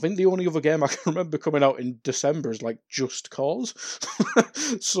don't know, I think the only other game I can remember coming out in December is like Just Cause.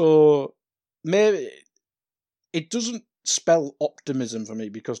 So maybe it doesn't spell optimism for me,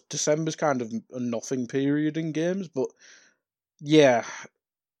 because December's kind of a nothing period in games. But yeah,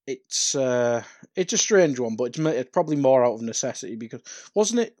 it's a strange one, but it's probably more out of necessity, because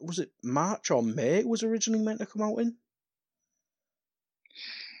was it March or May it was originally meant to come out in?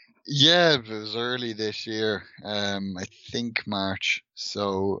 Yeah, it was early this year. I think March.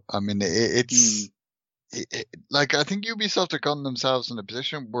 So I mean, it's like, I think Ubisoft have gotten themselves in a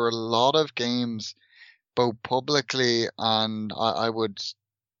position where a lot of games, both publicly and I would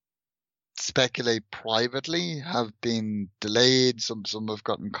speculate privately, have been delayed. Some have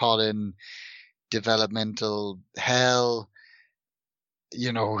gotten caught in developmental hell.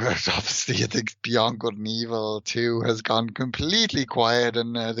 You know, obviously, I think Beyond Good and Evil 2 has gone completely quiet,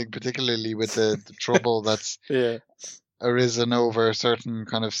 and I think particularly with the trouble that's arisen over certain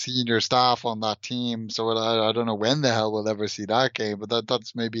kind of senior staff on that team. So I don't know when the hell we'll ever see that game, but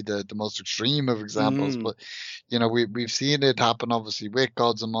that's maybe the most extreme of examples. But you know, we've seen it happen obviously with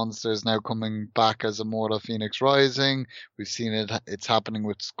Gods and Monsters now coming back as Immortal Phoenix Rising. We've seen it's happening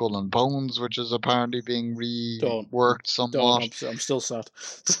with Skull and Bones, which is apparently being reworked somewhat. I'm still sad.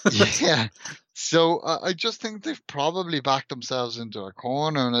 Yeah. So I just think they've probably backed themselves into a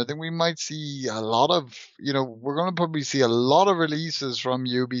corner, and I think we might see a lot of, we're going to probably see a lot of releases from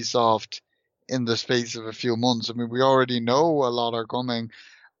Ubisoft in the space of a few months. I mean, we already know a lot are coming,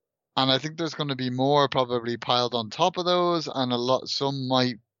 and I think there's going to be more probably piled on top of those, and some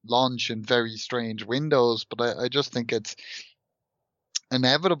might launch in very strange windows, but I just think it's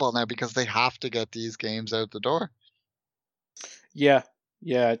inevitable now, because they have to get these games out the door. Yeah,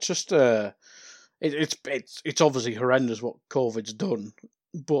 it's just it's obviously horrendous what COVID's done,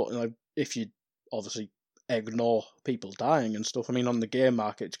 but if you obviously ignore people dying and stuff, I mean, on the game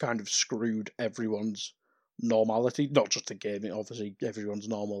market, it's kind of screwed everyone's normality, not just the game, obviously everyone's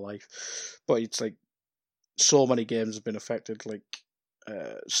normal life, but it's like so many games have been affected, like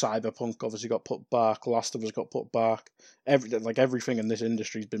Cyberpunk obviously got put back, Last of Us got put back, everything in this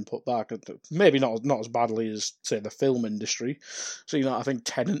industry's been put back. Maybe not as badly as, say, the film industry. So I think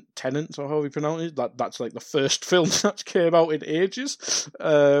Tenet, or how we pronounce it, that's like the first film that came out in ages.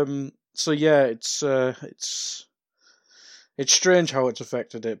 So yeah, it's strange how it's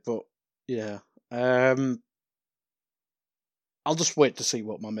affected it, but yeah. I'll just wait to see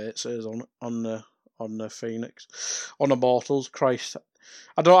what my mate says on Phoenix, on Immortals. Christ,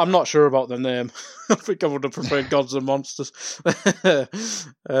 I'm not sure about the name. I think I would have preferred Gods and Monsters. But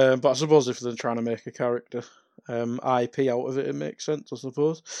I suppose if they're trying to make a character IP out of it, it makes sense, I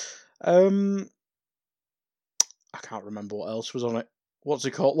suppose. I can't remember what else was on it. What's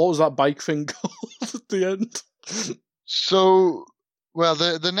it called? What was that bike thing called at the end? So Well,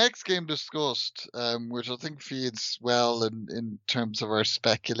 the next game discussed, which I think feeds well in terms of our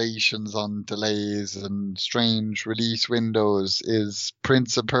speculations on delays and strange release windows, is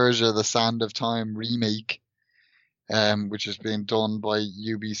Prince of Persia: The Sand of Time remake, which is being done by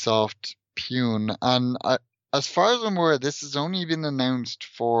Ubisoft Pune. And as far as I'm aware, this has only been announced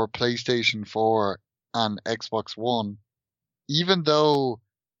for PlayStation 4 and Xbox One, even though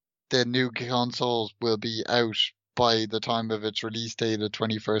the new consoles will be out by the time of its release date of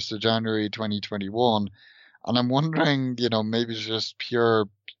 21st of January 2021. And I'm wondering, maybe it's just pure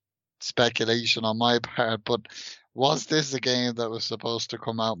speculation on my part, but was this a game that was supposed to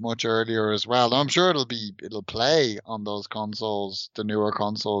come out much earlier as well? I'm sure it'll play on those consoles, the newer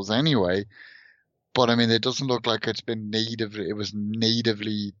consoles anyway. But I mean, it doesn't look like it was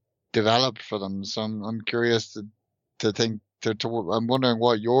natively developed for them. So I'm curious to think. I'm wondering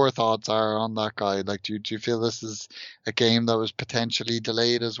what your thoughts are on that, guy. Like, do you feel this is a game that was potentially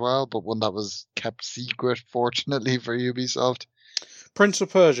delayed as well, but one that was kept secret, fortunately for Ubisoft? Prince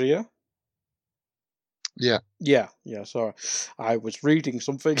of Persia, yeah? Yeah. Yeah, sorry. I was reading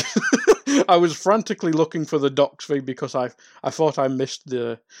something. I was frantically looking for the docs thing because I thought I missed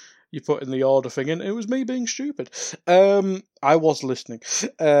you put in the order thing, and it was me being stupid. I was listening.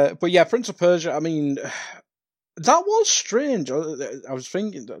 But yeah, Prince of Persia, I mean, that was strange. I was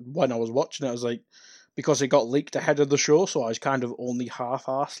thinking that when I was watching it, I was like, because it got leaked ahead of the show, so I was kind of only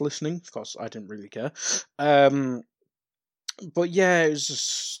half-assed listening, because I didn't really care. But yeah, it was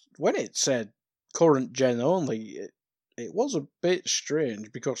just, when it said current gen only, it was a bit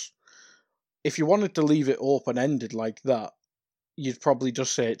strange, because if you wanted to leave it open-ended like that, you'd probably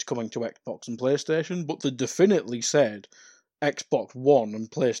just say it's coming to Xbox and PlayStation, but they definitely said Xbox One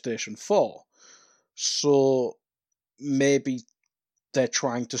and PlayStation 4. So maybe they're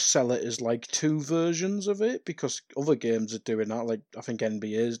trying to sell it as like two versions of it, because other games are doing that. Like, I think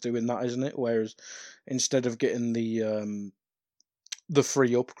NBA is doing that, isn't it? Whereas instead of getting the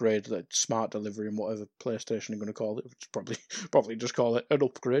free upgrade, that smart delivery and whatever PlayStation are going to call it, which probably just call it an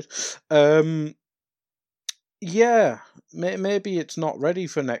upgrade. Yeah, maybe it's not ready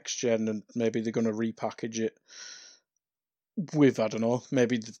for next gen, and maybe they're going to repackage it with, I don't know,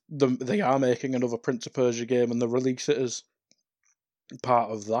 maybe they are making another Prince of Persia game and they release it as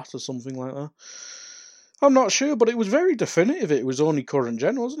part of that or something like that. I'm not sure, but it was very definitive. It was only current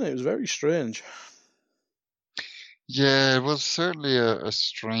gen, wasn't it? It was very strange. Yeah, it was certainly a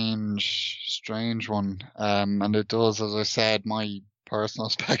strange one. And it does, as I said, my personal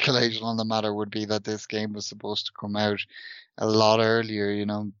speculation on the matter would be that this game was supposed to come out a lot earlier,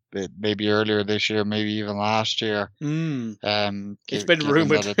 maybe earlier this year, maybe even last year. It's been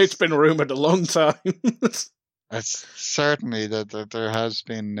rumored. It's been rumored a long time. It's certainly that there has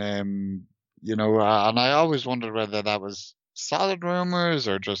been, and I always wondered whether that was solid rumors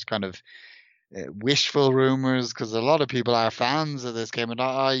or just kind of wishful rumors, because a lot of people are fans of this game, and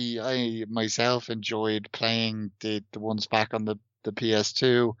I myself enjoyed playing the ones back on the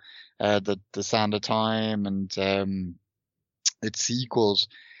PS2, the Sand of Time and its sequels,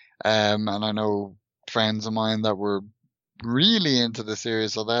 and I know friends of mine that were really into the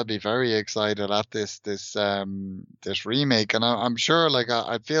series, so they'll be very excited at this remake. And I'm sure, like,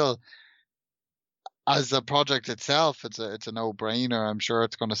 I feel as a project itself, it's a no-brainer. I'm sure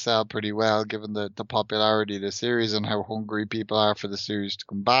it's going to sell pretty well, given the popularity of the series and how hungry people are for the series to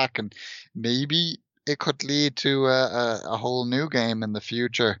come back. And maybe it could lead to a whole new game in the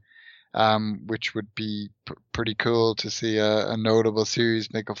future, which would be pretty cool to see a notable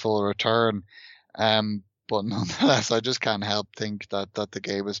series make a full return. But nonetheless, I just can't help think that the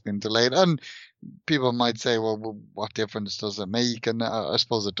game has been delayed. And people might say, well, what difference does it make? And I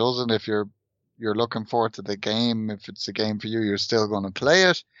suppose it doesn't. If you're looking forward to the game, if it's a game for you, you're still going to play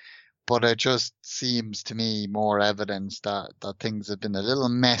it. But it just seems to me more evidence that things have been a little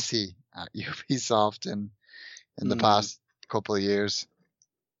messy at Ubisoft in the past couple of years.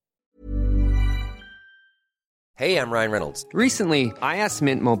 Hey, I'm Ryan Reynolds. Recently, I asked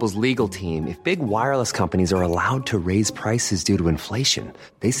Mint Mobile's legal team if big wireless companies are allowed to raise prices due to inflation.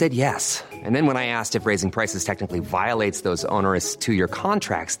 They said yes. And then when I asked if raising prices technically violates those onerous 2-year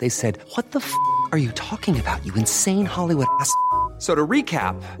contracts, they said, "What the f*** are you talking about, you insane Hollywood ass?" So to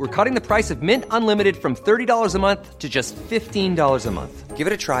recap, we're cutting the price of Mint Unlimited from $30 a month to just $15 a month. Give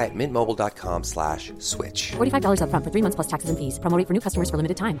it a try at mintmobile.com/switch. $45 up front for 3 months plus taxes and fees. Promo rate for new customers for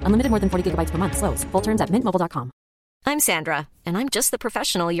limited time. Unlimited more than 40 gigabytes per month. Slows full terms at mintmobile.com. I'm Sandra, and I'm just the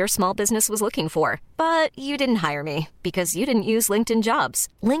professional your small business was looking for. But you didn't hire me because you didn't use LinkedIn Jobs.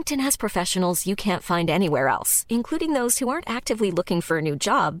 LinkedIn has professionals you can't find anywhere else, including those who aren't actively looking for a new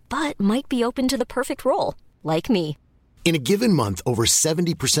job, but might be open to the perfect role, like me. In a given month, over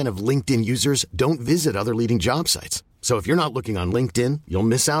 70% of LinkedIn users don't visit other leading job sites. So if you're not looking on LinkedIn, you'll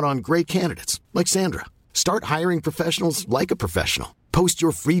miss out on great candidates like Sandra. Start hiring professionals like a professional. Post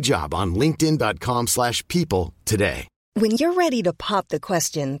your free job on linkedin.com/people today. When you're ready to pop the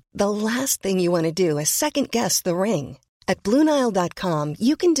question, the last thing you want to do is second-guess the ring. At BlueNile.com,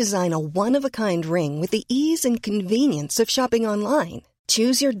 you can design a one-of-a-kind ring with the ease and convenience of shopping online.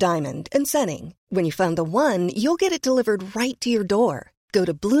 Choose your diamond and setting. When you find the one, you'll get it delivered right to your door. Go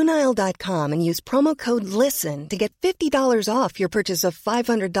to BlueNile.com and use promo code LISTEN to get $50 off your purchase of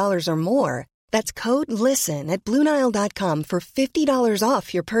 $500 or more. That's code LISTEN at BlueNile.com for $50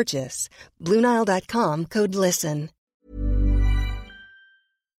 off your purchase. BlueNile.com, code LISTEN.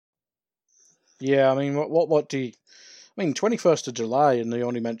 Yeah, I mean, what do you... I mean, 21st of July, and they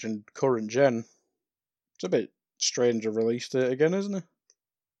only mentioned current gen. It's a bit strange a release date again, isn't it?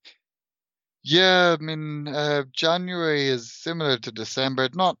 Yeah, I mean, January is similar to December.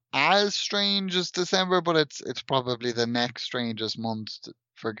 Not as strange as December, but it's probably the next strangest month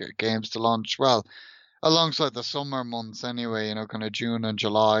for games to launch. Well, alongside the summer months anyway, you know, kind of June and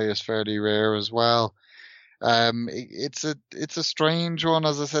July is fairly rare as well. It's a strange one.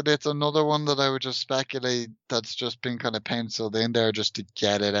 As I said, it's another one that I would just speculate that's just been kind of penciled in there just to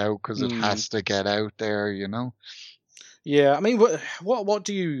get it out because it has to get out there, you know. Yeah, I mean, what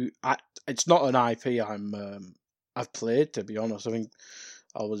do you? It's not an IP I've played, to be honest. I mean,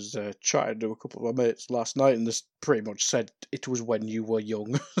 I was chatting to a couple of my mates last night, and this pretty much said it was when you were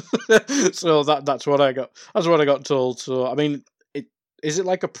young. So that's what I got. That's what I got told. So I mean, is it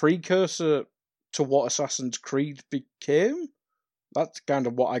like a precursor to what Assassin's Creed became? That's kind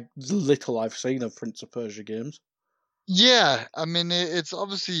of what little I've seen of Prince of Persia games. Yeah, I mean, it's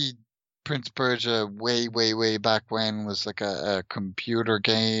obviously Prince of Persia way back when was like a computer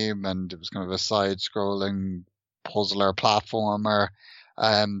game, and it was kind of a side-scrolling puzzler platformer.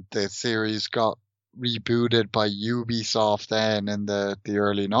 The series got rebooted by Ubisoft then in the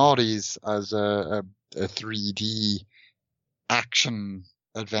early noughties as a 3D action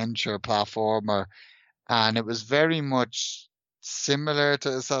adventure platformer, and it was very much similar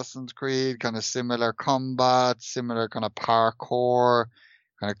to Assassin's Creed, kind of similar combat, similar kind of parkour,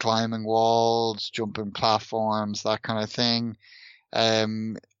 kind of climbing walls, jumping platforms, that kind of thing.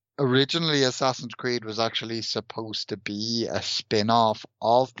 Originally, Assassin's Creed was actually supposed to be a spin-off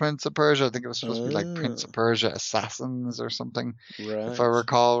of Prince of Persia. I think it was supposed to be like Prince of Persia Assassins or something, if I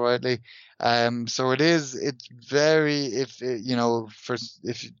recall rightly. So it's very, if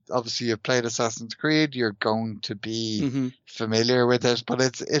obviously you've played Assassin's Creed, you're going to be familiar with it, but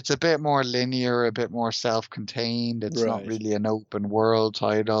it's a bit more linear, a bit more self-contained. It's not really an open world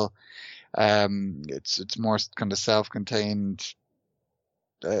title. It's more kind of self-contained,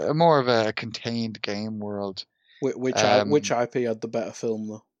 more of a contained game world. Which IP had the better film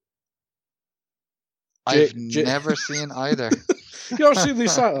though? I've never seen either. You don't see the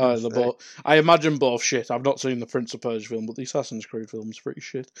either, but I imagine both shit. I've not seen the Prince of Persia film, but the Assassin's Creed film's pretty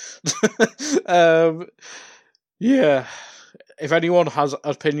shit. Yeah. If anyone has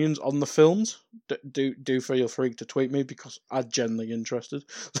opinions on the films, do feel free to tweet me because I'm genuinely interested.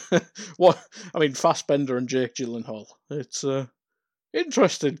 Fassbender and Jake Gyllenhaal. It's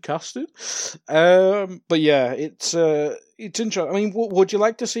interesting casting. But yeah, it's interesting. I mean, would you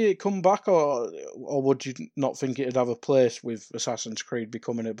like to see it come back, or would you not think it'd have a place with Assassin's Creed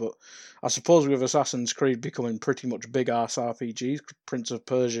becoming it? But I suppose with Assassin's Creed becoming pretty much big ass RPGs, Prince of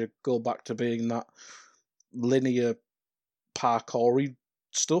Persia go back to being that linear parkour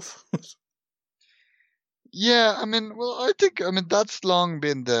stuff. Yeah, I think that's long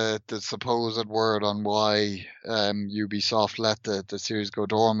been the supposed word on why Ubisoft let the series go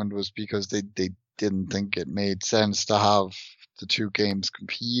dormant, was because they didn't think it made sense to have the two games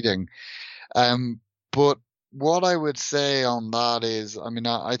competing. But what I would say on that is,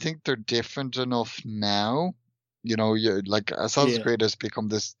 I think they're different enough now. You know, like Assassin's Creed has become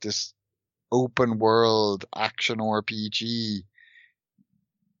this open world action RPG.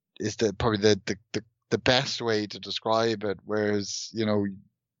 Is probably the best way to describe it, whereas, you know,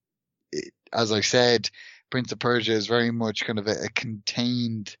 as I said, Prince of Persia is very much kind of a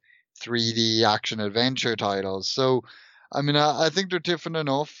contained 3D action adventure title. So, I think they're different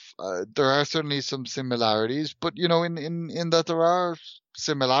enough. There are certainly some similarities, but, you know, in that there are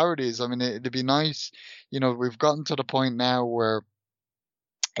similarities. It'd be nice, you know, we've gotten to the point now where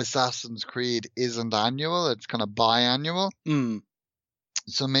Assassin's Creed isn't annual, it's kind of biannual.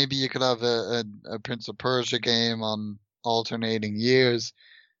 So maybe you could have a Prince of Persia game on alternating years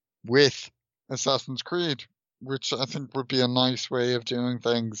with Assassin's Creed, which I think would be a nice way of doing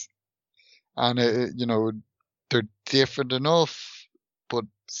things. And, they're different enough, but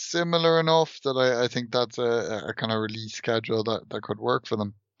similar enough that I think that's a kind of release schedule that could work for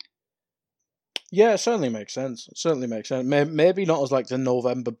them. Yeah, it certainly makes sense. Maybe not as like the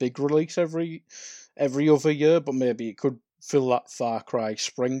November big release every other year, but maybe it could fill that Far Cry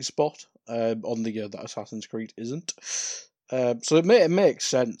spring spot on the year that Assassin's Creed isn't. So it makes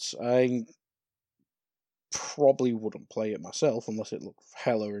sense. I probably wouldn't play it myself unless it looked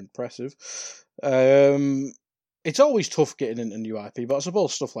hella impressive. It's always tough getting into new IP, but I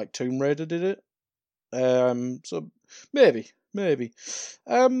suppose stuff like Tomb Raider did it. So maybe.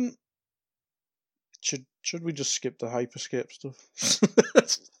 Should we just skip the Hyperscape stuff?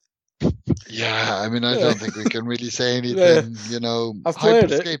 Yeah, I mean, I don't think we can really say anything. You know, I've played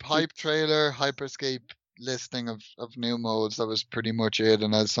Hyperscape it. hype trailer, Hyperscape listing of new modes. That was pretty much it.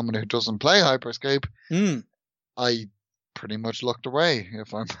 And as someone who doesn't play Hyperscape, I pretty much looked away,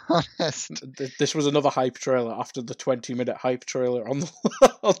 if I'm honest. This was another hype trailer after the 20-minute hype trailer on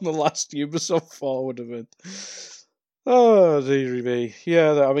the last Ubisoft Forward event. Oh, dearie me.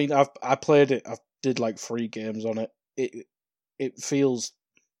 Yeah, I mean, I played it. I did like 3 games on it. It feels...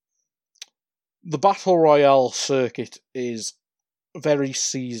 The Battle Royale circuit is very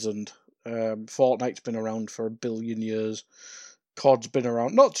seasoned. Fortnite's been around for 1 billion years. COD's been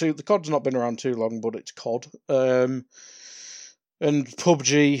around... The COD's not been around too long, but it's COD. And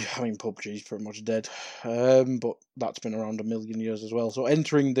PUBG's pretty much dead. But that's been around 1 million years as well. So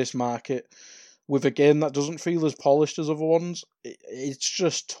entering this market with a game that doesn't feel as polished as other ones, it's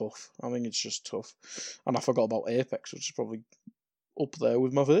just tough. I mean, it's just tough. And I forgot about Apex, which is probably up there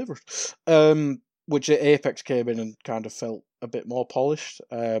with my favourite. Which Apex came in and kind of felt a bit more polished,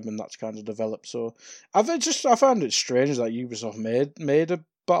 and that's kind of developed. So I found it strange that Ubisoft made a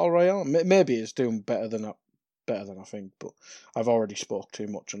Battle Royale. Maybe it's doing better than I think, but I've already spoke too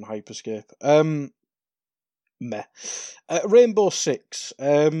much on Hyperscape. Meh. Rainbow Six.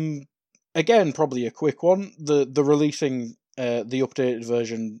 Again, probably a quick one. The releasing the updated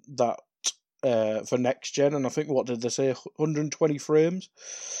version that for next gen, and I think what did they say? 120 frames.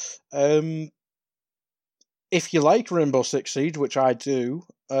 If you like Rainbow Six Siege, which I do,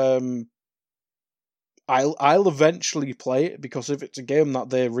 I'll eventually play it, because if it's a game that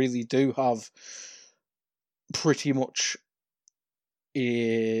they really do have pretty much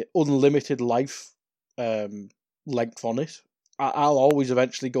a unlimited life length on it, I'll always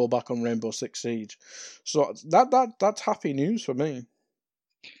eventually go back on Rainbow Six Siege. So that's happy news for me.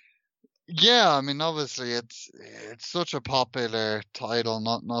 Yeah, I mean, obviously it's such a popular title.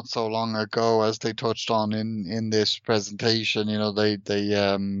 Not so long ago, as they touched on in this presentation, you know, they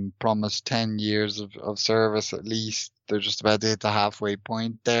promised 10 years of service at least. They're just about to hit the halfway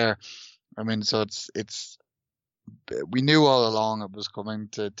point there. I mean, so it's we knew all along it was coming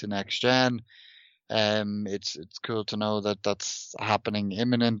to next gen. It's cool to know that that's happening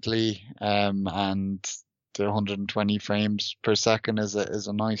imminently. And the 120 frames per second is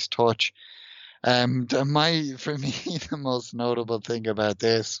a nice touch. For me, the most notable thing about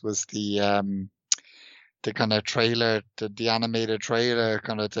this was the kind of trailer, the animated trailer,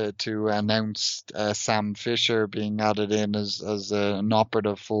 kind of to announce Sam Fisher being added in as an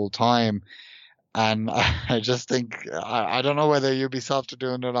operative full time. And I just think, I don't know whether Ubisoft are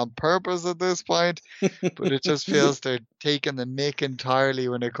doing it on purpose at this point, but it just feels they're taking the mick entirely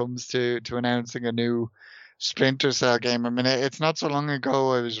when it comes to announcing a new Splinter Cell game. I mean, it's not so long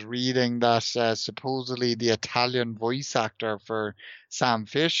ago I was reading that supposedly the Italian voice actor for Sam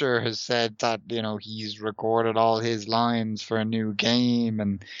Fisher has said that, you know, he's recorded all his lines for a new game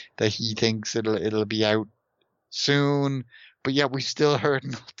and that he thinks it'll be out soon. But yet we still heard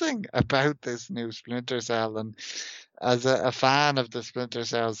nothing about this new Splinter Cell. And as a fan of the Splinter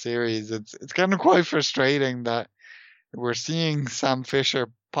Cell series, it's kind of quite frustrating that we're seeing Sam Fisher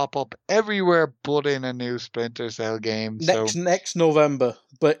pop up everywhere but in a new Splinter Cell game. Next November,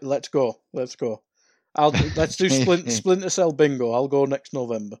 but let's go. Let's do Splinter Cell bingo. I'll go next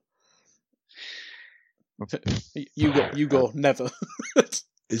November. You go. Never.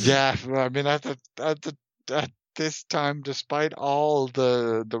 Yeah, I mean at this time, despite all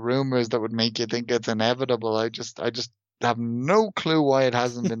the rumors that would make you think it's inevitable, I just have no clue why it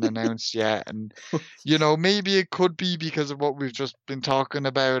hasn't been announced yet. And, you know, maybe it could be because of what we've just been talking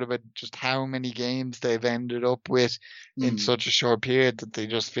about just how many games they've ended up with in such a short period that they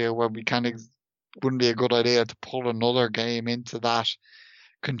just feel, well, we kind of wouldn't be a good idea to pull another game into that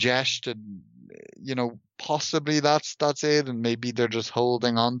congestion. You know, possibly that's it, and maybe they're just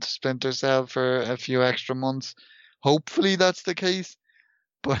holding on to Splinter Cell for a few extra months. Hopefully that's the case.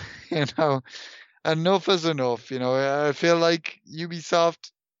 But, you know, enough is enough. You know, I feel like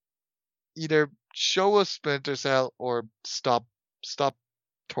Ubisoft either show us Splinter Cell or stop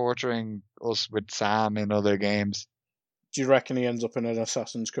torturing us with Sam in other games. Do you reckon he ends up in an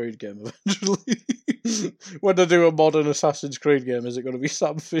Assassin's Creed game eventually? When they do a modern Assassin's Creed game, is it going to be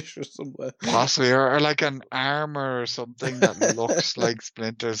Sam Fisher somewhere? Possibly, or like an armor or something that looks like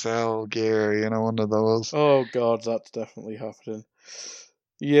Splinter Cell gear, one of those. Oh god, that's definitely happening.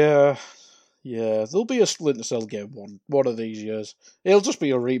 Yeah, there'll be a Splinter Cell game one of these years. It'll just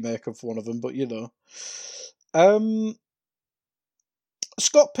be a remake of one of them, but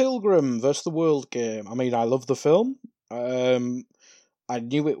Scott Pilgrim vs. the World game. I mean, I love the film. I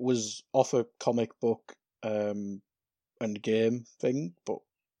knew it was off a comic book and game thing, but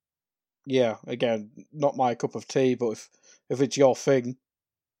yeah, again, not my cup of tea, but if it's your thing,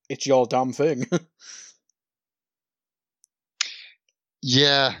 it's your damn thing.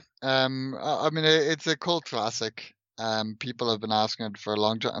 Yeah, I mean, it's a cult classic. People have been asking it for a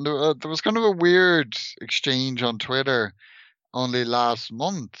long time. And there was kind of a weird exchange on Twitter only last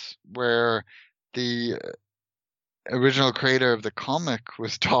month where the original creator of the comic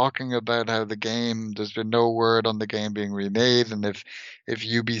was talking about how there's been no word on the game being remade, and if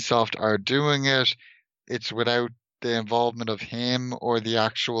Ubisoft are doing it, it's without the involvement of him or the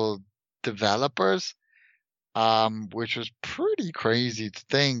actual developers, which was pretty crazy to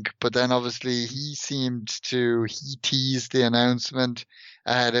think. But then obviously he teased the announcement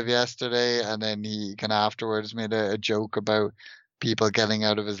ahead of yesterday, and then he kind of afterwards made a joke about people getting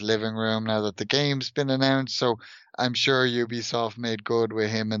out of his living room now that the game's been announced. So I'm sure Ubisoft made good with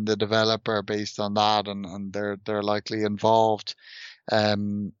him and the developer based on that, and they're likely involved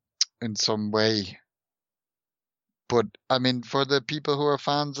in some way. But I mean, for the people who are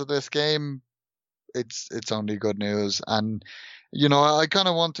fans of this game, it's only good news. And I kind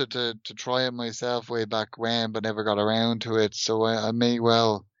of wanted to try it myself way back when, but never got around to it. So I may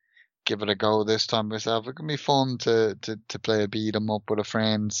well give it a go this time myself. It can be fun to play a beat 'em up with a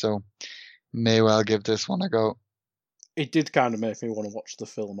friend, so may well give this one a go. It did kind of make me want to watch the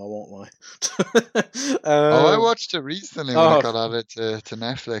film, I won't lie. I watched it recently when I got added to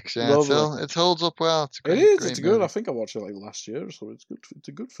Netflix. Yeah, it holds up well. It's great. It's good. Movie. I think I watched it like last year or so. It's good. It's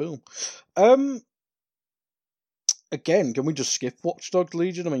a good film. Again, can we just skip Watch Dogs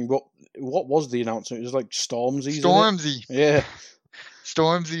Legion? I mean, what was the announcement? It was like Stormzy. Stormzy. Yeah.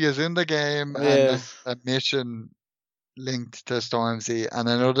 Stormzy is in the game, and a mission linked to Stormzy. And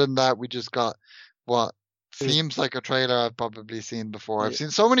then other than that, we just got what seems like a trailer I've probably seen before. I've seen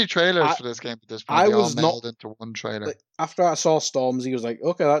so many trailers for this game at this point. They all melded into one trailer. Like, after I saw Stormzy, I was like,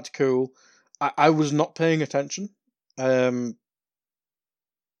 okay, that's cool. I was not paying attention. Because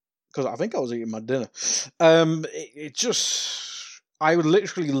I think I was eating my dinner. I would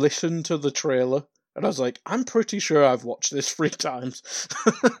literally listen to the trailer, and I was like, I'm pretty sure I've watched this 3 times.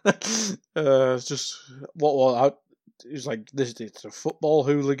 It's like, it's a football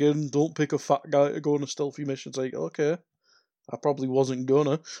hooligan, don't pick a fat guy to go on a stealthy mission. It's like, okay, I probably wasn't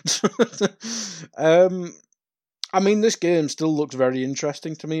gonna. I mean, this game still looks very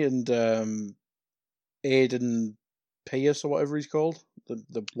interesting to me, and Aiden Pierce, or whatever he's called,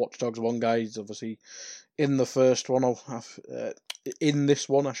 the Watch Dogs 1 guy, he's obviously in the first one, in this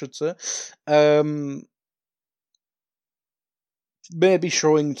one, I should say. Maybe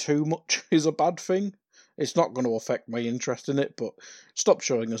showing too much is a bad thing. It's not going to affect my interest in it, but stop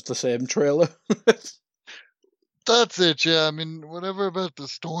showing us the same trailer. That's it, yeah. I mean, whatever about the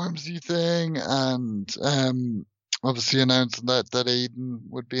Stormzy thing, and obviously announcing that Aiden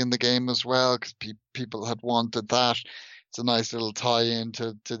would be in the game as well, because people had wanted that. It's a nice little tie-in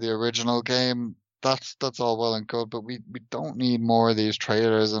to the original game. That's all well and good, but we don't need more of these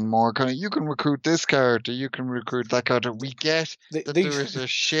trailers and more kind of, you can recruit this character, you can recruit that character. We get that there is a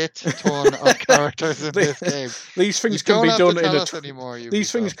shit ton of characters in this game. These things can be done in a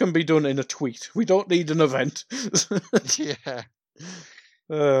these things can be done in a tweet. We don't need an event. Yeah.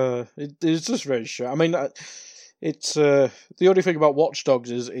 It's just very short. I mean, it's the only thing about Watch Dogs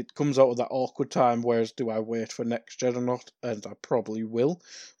is it comes out at that awkward time. Whereas, do I wait for next gen or not? And I probably will.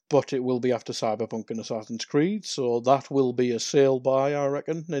 But it will be after Cyberpunk and Assassin's Creed, so that will be a sale buy, I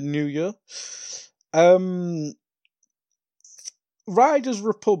reckon, in New Year. Riders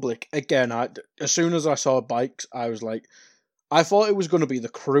Republic, again, as soon as I saw bikes, I was like, I thought it was going to be the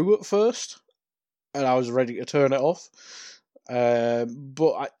crew at first, and I was ready to turn it off. But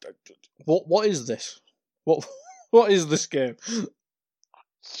what is this? What is this game? Yeah,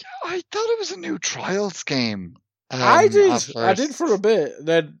 I thought it was a new Trials game. I did for a bit.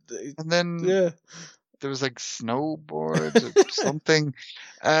 And then yeah, there was like snowboards or something.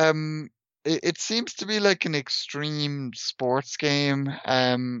 it seems to be like an extreme sports game,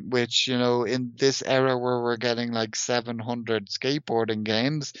 which, in this era where we're getting like 700 skateboarding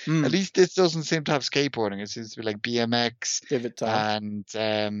games, at least this doesn't seem to have skateboarding. It seems to be like BMX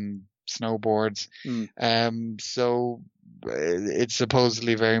and snowboards. So it's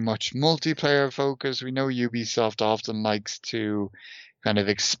supposedly very much multiplayer focused. We know Ubisoft often likes to kind of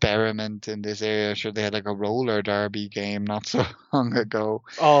experiment in this area. Sure, they had like a roller derby game not so long ago.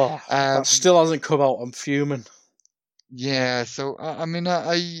 Oh, that still hasn't come out. I'm fuming. Yeah, so I mean,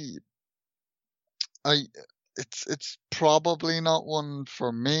 it's probably not one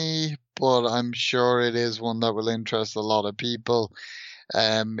for me, but I'm sure it is one that will interest a lot of people.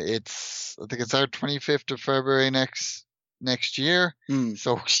 I think it's our 25th of February next year.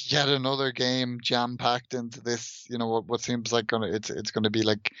 So yet another game jam packed into this, what seems like it's going to be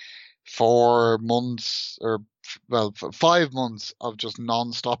like 4 months or 5 months of just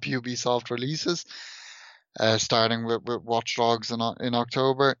non-stop Ubisoft releases, starting with Watch Dogs in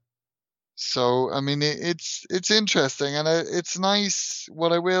October. So, I mean, it's interesting, and it's nice.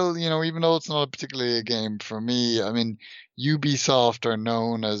 What I will, even though it's not particularly a game for me, I mean, Ubisoft are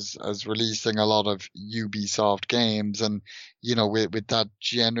known as releasing a lot of Ubisoft games, and, with that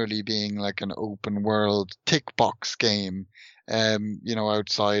generally being like an open world tick box game,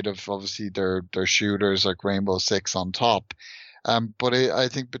 outside of obviously their shooters like Rainbow Six on top. But I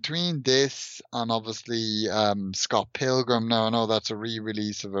think between this and obviously Scott Pilgrim, now I know that's a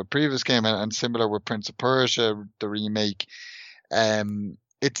re-release of a previous game, and similar with Prince of Persia, the remake.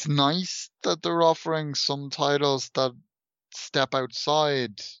 It's nice that they're offering some titles that step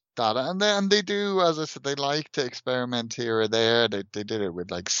outside that, and they do, as I said, they like to experiment here or there. They did it with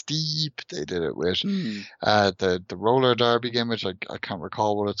like Steep, they did it with the roller derby game, which I can't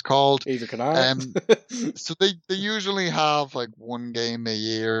recall what it's called. Either can I. So they usually have like one game a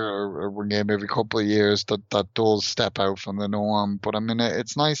year or one game every couple of years that does step out from the norm. But I mean,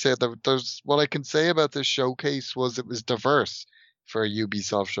 it's nice that there's, what I can say about this showcase was it was diverse for a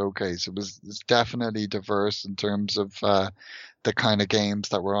Ubisoft showcase. It's definitely diverse in terms of the kind of games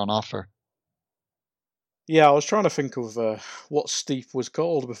that were on offer. Yeah, I was trying to think of what Steep was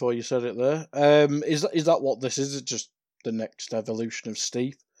called before you said it there. Is that what this is? Is it just the next evolution of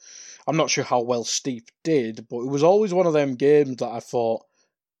Steep? I'm not sure how well Steep did, but it was always one of them games that I thought,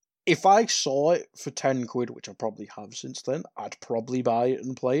 if I saw it for 10 quid, which I probably have since then, I'd probably buy it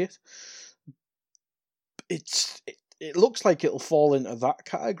and play it. It looks like it'll fall into that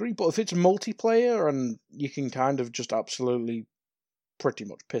category, but if it's multiplayer and you can kind of just absolutely pretty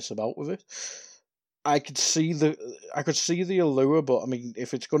much piss about with it, I could see the allure. But I mean,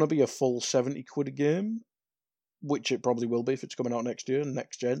 if it's going to be a full 70 quid a game, which it probably will be if it's coming out next year,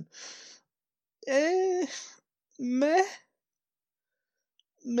 next gen, meh.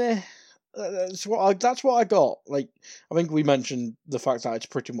 That's what I got. Like, I think we mentioned the fact that it's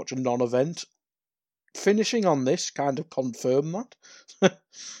pretty much a non-event. Finishing on this kind of confirmed that.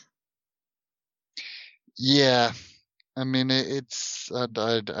 Yeah, I mean, it's I'd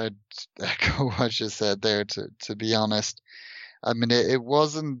echo what you said there. To be honest, I mean, it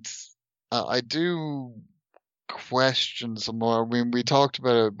wasn't. I do question some more. I mean, we talked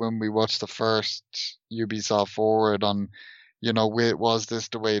about it when we watched the first Ubisoft Forward on, was this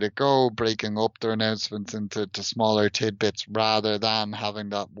the way to go, breaking up their announcements into smaller tidbits rather than having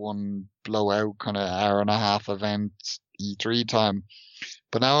that one blowout kind of hour-and-a-half event E3 time.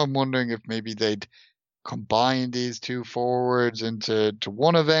 But now I'm wondering if maybe they'd combine these two forwards into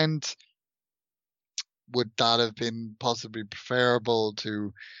one event. Would that have been possibly preferable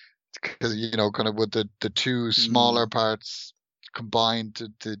to, because, kind of with the two smaller parts combined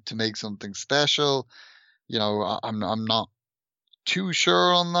to make something special? I'm not too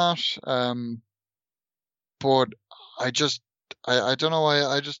sure on that. But I don't know.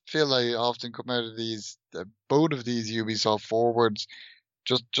 I just feel like I often come out of these, both of these Ubisoft forwards,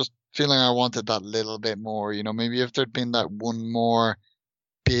 just feeling I wanted that little bit more. Maybe if there'd been that one more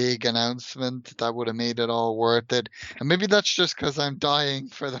big announcement, that would have made it all worth it. And maybe that's just because I'm dying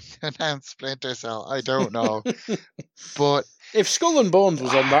for them to announce Splinter Cell. I don't know. But if Skull and Bones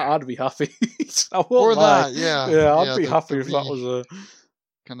was on that, I'd be happy. Or that, yeah. I'd be happy if that was a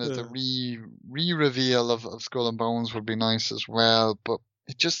kind of the re-reveal of Skull and Bones would be nice as well. But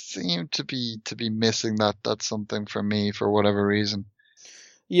it just seemed to be missing that's something for me for whatever reason.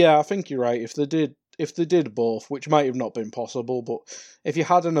 Yeah, I think you're right. If they did both, which might have not been possible, but if you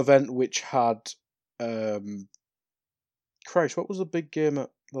had an event which had, Christ, what was the big game at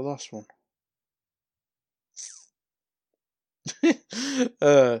the last one?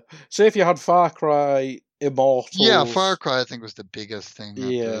 Say if you had Far Cry Immortals. Yeah, Far Cry I think was the biggest thing.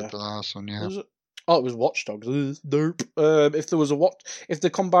 Yeah. The last one. Yeah. Was it? Oh, it was Watch Dogs. Nope. If there was if they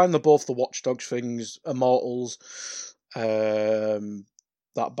combine both the Watch Dogs things, Immortals,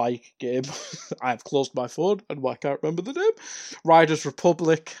 that bike game, I've closed my phone and I can't remember the name. Riders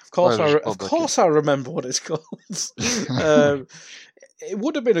Republic. Of course, I remember what it's called. It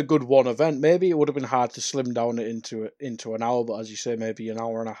would have been a good one event. Maybe it would have been hard to slim down it into an hour, but as you say, maybe an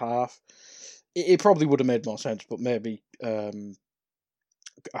hour and a half. It probably would have made more sense, but maybe.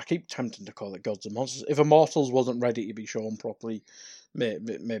 I keep tempting to call it Gods and Monsters. If Immortals wasn't ready to be shown properly,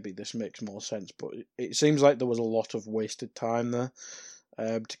 maybe this makes more sense. But it seems like there was a lot of wasted time there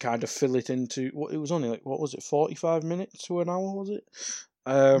to kind of fill it into. It was only 45 minutes to an hour, was it?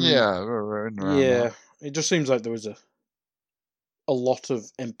 Yeah. It just seems like there was a lot of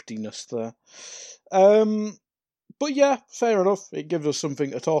emptiness there. But yeah, fair enough. It gives us something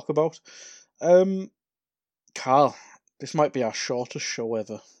to talk about. Carl, this might be our shortest show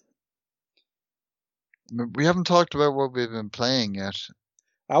ever. We haven't talked about what we've been playing yet.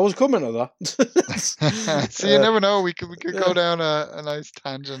 I was coming to that. So you never know. We could go down a nice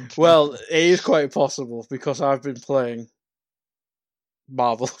tangent. Well, it is quite possible because I've been playing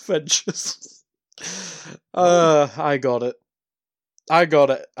Marvel Avengers. I got it,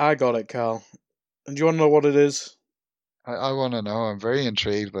 Carl. And do you want to know what it is? I want to know. I'm very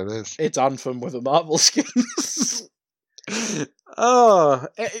intrigued by this. It's Anthem with a Marvel skin. So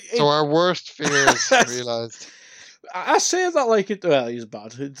our worst fears realised. I say that like it is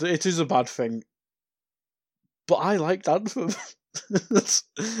bad. It is a bad thing. But I liked Anthem.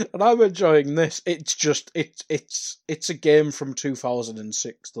 And I'm enjoying this. It's just it's a game from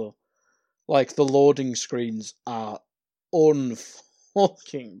 2006 though. Like the loading screens are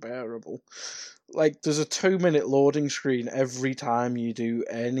unfucking bearable. Like there's a 2-minute loading screen every time you do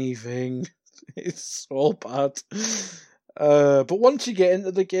anything. It's so bad. But once you get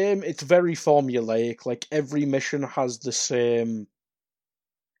into the game, it's very formulaic. Like every mission has the same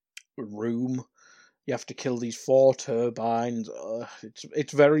room. You have to kill these 4 turbines.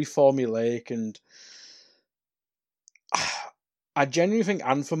 It's very formulaic, and I genuinely think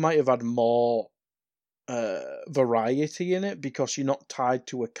Anthem might have had more variety in it because you're not tied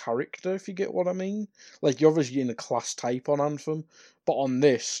to a character, if you get what I mean. Like you're obviously in a class type on Anthem, but on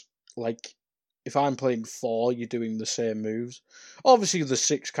this, like, if I'm playing 4, you're doing the same moves. Obviously, there's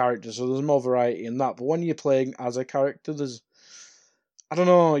 6 characters, so there's more variety in that. But when you're playing as a character, I don't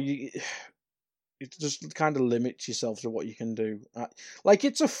know, it just kind of limits yourself to what you can do. Like,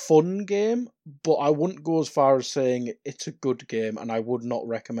 it's a fun game, but I wouldn't go as far as saying it's a good game, and I would not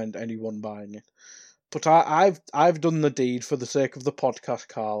recommend anyone buying it. But I've done the deed for the sake of the podcast,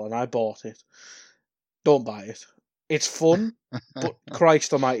 Carl, and I bought it. Don't buy it. It's fun, but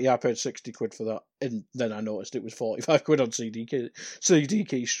Christ almighty, I paid 60 quid for that. And then I noticed it was 45 quid on CD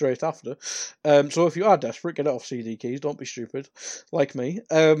keys straight after. So if you are desperate, get it off CD keys. Don't be stupid, like me.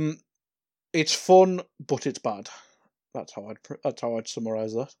 It's fun, but it's bad. That's how I'd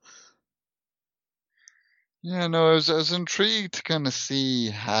summarise that. Yeah, no, I was intrigued to kind of see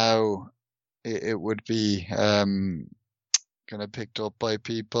how it would be kind of picked up by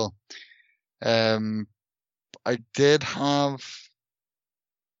people. I did have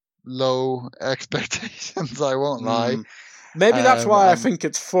low expectations, I won't lie. Maybe that's why I think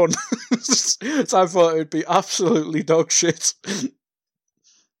it's fun. So I thought it would be absolutely dog shit.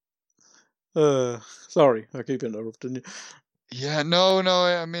 Sorry, I keep interrupting you. Yeah, no.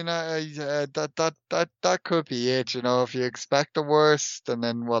 I mean, that could be it. You know, if you expect the worst, and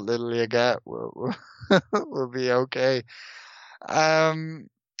then what little you get will be okay.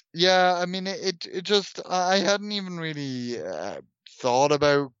 Yeah, I mean, it just, I hadn't even really thought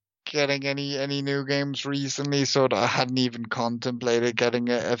about getting any new games recently, so I hadn't even contemplated getting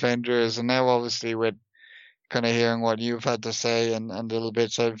Avengers, and now obviously with kind of hearing what you've had to say and little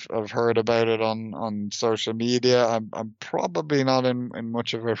bits I've heard about it on social media, I'm probably not in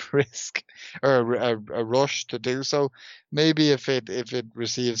much of a risk or a rush to do so. Maybe if it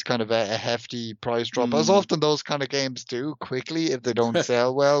receives kind of a hefty price drop, as often those kind of games do quickly if they don't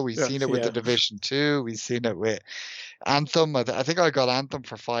sell well. We've seen it with The Division 2. We've seen it with Anthem. I think I got Anthem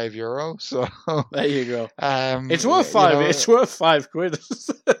for €5. So there you go. It's worth five. It's worth 5 quid.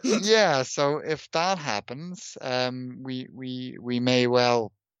 Yeah. So if that happens, we may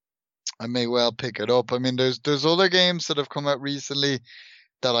well, I may well pick it up. I mean, there's other games that have come out recently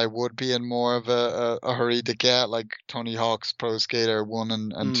that I would be in more of a hurry to get, like Tony Hawk's Pro Skater 1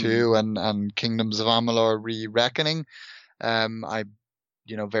 and 2 and Kingdoms of Amalur Re-Reckoning. I'm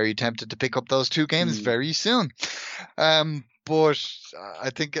very tempted to pick up those 2 games very soon. But I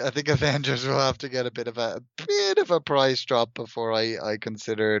think Avengers will have to get a bit of a price drop before I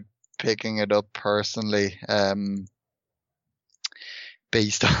consider picking it up personally.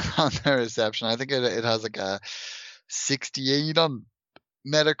 Based on their reception, I think it has like a 68 on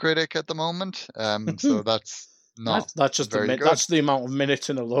Metacritic at the moment. So that's not that's just very good. That's the amount of minutes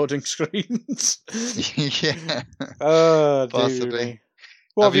in a loading screen. Yeah, possibly.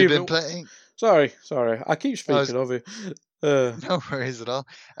 Have you been playing? Sorry, I keep speaking of you. No worries at all.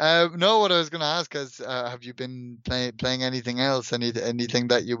 No, what I was going to ask is, have you been playing anything else? Anything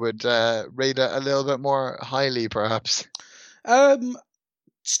that you would rate a little bit more highly, perhaps?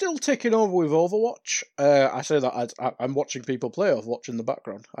 Still ticking over with Overwatch. I say that I'm watching people play Overwatch in the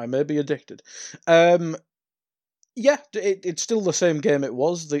background. I may be addicted. Yeah, it's still the same game it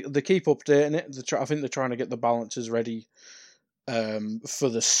was. They keep updating it. I think they're trying to get the balances ready for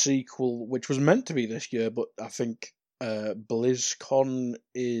the sequel, which was meant to be this year, but I think BlizzCon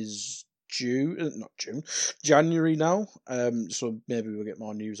is January now. So maybe we'll get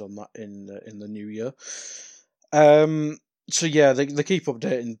more news on that in the new year. So yeah, they keep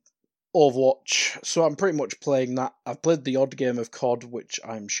updating Overwatch, so I'm pretty much playing that. I've played the odd game of COD, which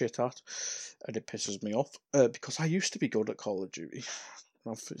I'm shit at, and it pisses me off, because I used to be good at Call of Duty.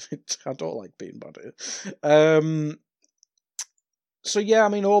 I don't like being bad at it. So yeah, I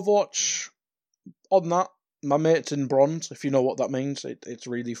mean, Overwatch, on that, my mate's in bronze, if you know what that means. It's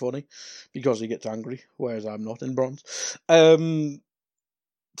really funny, because he gets angry, whereas I'm not in bronze. So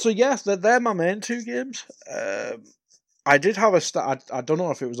yeah, they're my main two games. I did have I don't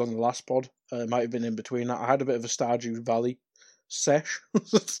know if it was on the last pod. It might have been in between that. I had a bit of a Stardew Valley sesh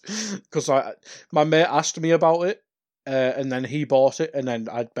because my mate asked me about it, and then he bought it, and then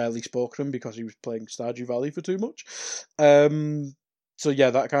I'd barely spoke to him because he was playing Stardew Valley for too much. So yeah,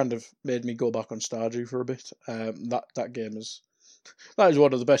 that kind of made me go back on Stardew for a bit. That game is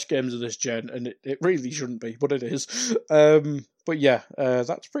one of the best games of this gen, and it really shouldn't be, but it is. But yeah,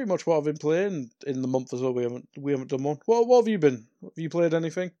 that's pretty much what I've been playing in the month or so. We haven't done one. What have you been? Have you played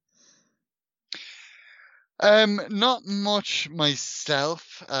anything? Not much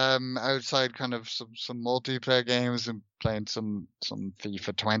myself. Outside kind of some multiplayer games and playing some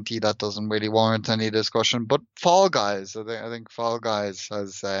FIFA 20 that doesn't really warrant any discussion. But Fall Guys, I think Fall Guys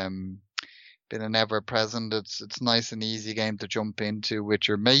has been an ever present. It's nice and easy game to jump into with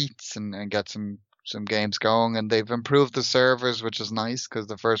your mates and get some games going, and they've improved the servers, which is nice because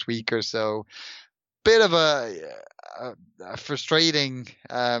the first week or so, bit of a frustrating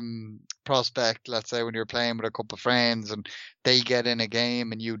prospect, let's say, when you're playing with a couple of friends and they get in a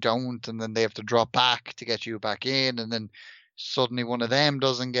game and you don't, and then they have to drop back to get you back in, and then suddenly one of them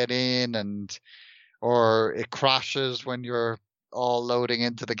doesn't get in, or it crashes when you're all loading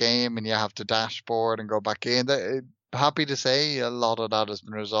into the game and you have to dashboard and go back in. Happy to say a lot of that has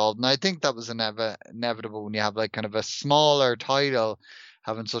been resolved, and I think that was inevitable when you have like kind of a smaller title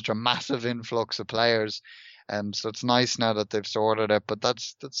having such a massive influx of players. So it's nice now that they've sorted it, but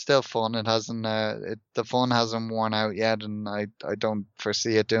that's still fun. It hasn't the fun hasn't worn out yet, and I don't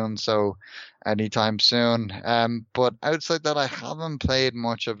foresee it doing so anytime soon. But outside that, I haven't played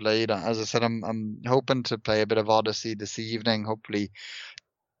much of late. As I said, I'm hoping to play a bit of Odyssey this evening. Hopefully,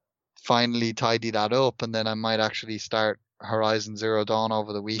 finally tidy that up, and then I might actually start Horizon Zero Dawn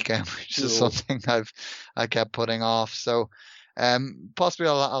over the weekend, which is something I kept putting off. So. Possibly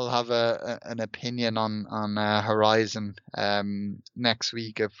I'll have an opinion on Horizon next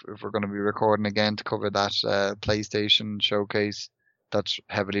week if we're going to be recording again to cover that PlayStation showcase that's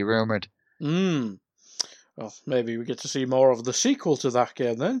heavily rumored. Well, maybe we get to see more of the sequel to that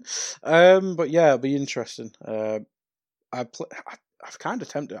game then. But yeah, it'll be interesting. I've kind of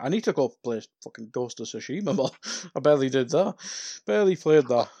tempted. I need to go play fucking Ghost of Tsushima, but I barely did that. Barely played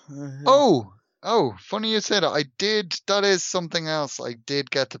that. Oh, funny you say that. I did. That is something else. I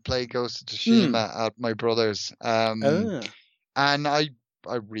did get to play Ghost of Tsushima at my brother's. And I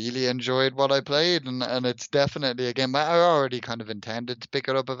really enjoyed what I played, and it's definitely a game. I already kind of intended to pick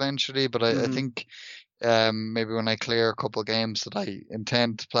it up eventually, but I think maybe when I clear a couple of games that I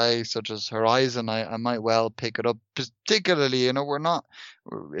intend to play, such as Horizon, I might well pick it up. Particularly,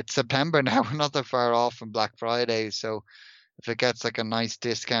 it's September now. We're not that far off from Black Friday, so if it gets like a nice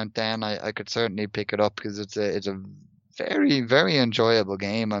discount, then I could certainly pick it up, because it's a very, very enjoyable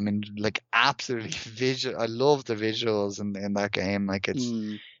game. I mean, like, absolutely visual. I love the visuals in that game. Like, it's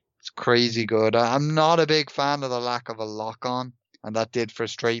crazy good. I'm not a big fan of the lack of a lock on, and that did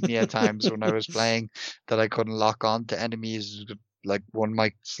frustrate me at times when I was playing, that I couldn't lock on to enemies. Like, one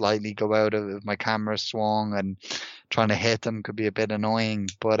might slightly go out if my camera swung, and trying to hit them could be a bit annoying.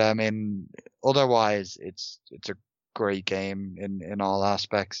 But I mean, otherwise, it's a great game in all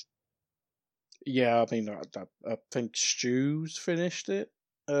aspects. Yeah, I mean, I think Stu's finished it.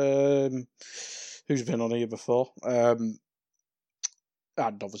 Who's been on here before? And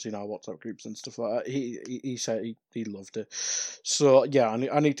obviously now WhatsApp groups and stuff like that. He said he loved it. So yeah,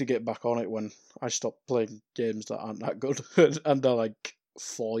 I need to get back on it when I stop playing games that aren't that good and are like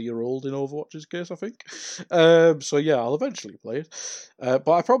 4-year-old in Overwatch's case, I think. So yeah, I'll eventually play it.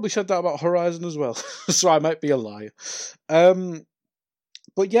 But I probably said that about Horizon as well, so I might be a liar.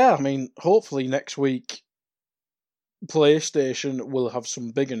 But yeah, I mean, hopefully next week PlayStation will have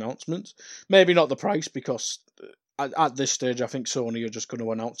some big announcements. Maybe not the price, because at this stage I think Sony are just going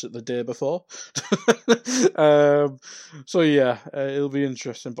to announce it the day before. So yeah, it'll be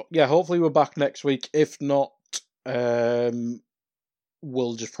interesting. But yeah, hopefully we're back next week. If not,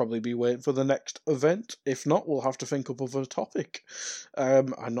 we'll just probably be waiting for the next event. If not, we'll have to think up of a topic.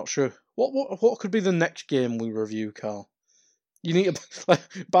 I'm not sure. What could be the next game we review, Carl? You need to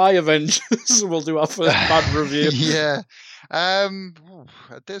buy Avengers. We'll do our first bad review. Yeah.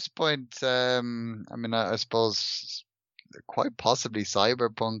 At this point, I mean, I suppose quite possibly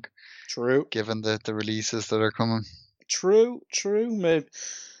Cyberpunk. True. Given the releases that are coming. True. Maybe.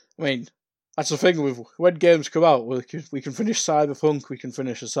 I mean, that's the thing with when games come out. We can finish Cyberpunk. We can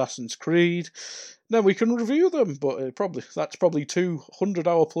finish Assassin's Creed. Then we can review them. But that's probably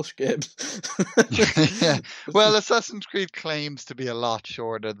 200-hour plus games. Yeah. Well, Assassin's Creed claims to be a lot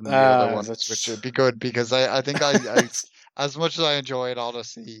shorter than the other ones, which would be good, because I think I as much as I enjoyed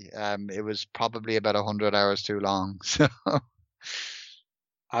Odyssey, it was probably about 100 hours too long. So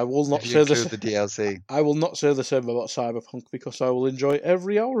I will not say the DLC. I will not say the same about Cyberpunk, because I will enjoy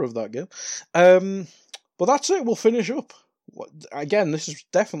every hour of that game. But that's it. We'll finish up. Again, this is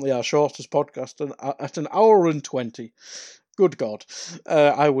definitely our shortest podcast, at an hour and 20. Good God,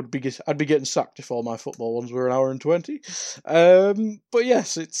 I'd be getting sacked if all my football ones were an hour and 20. But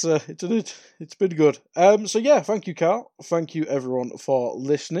yes, it's been good. So yeah, thank you, Carl. Thank you everyone for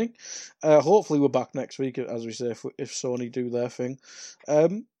listening. Hopefully we're back next week, as we say, if Sony do their thing.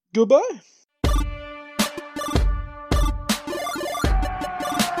 Goodbye.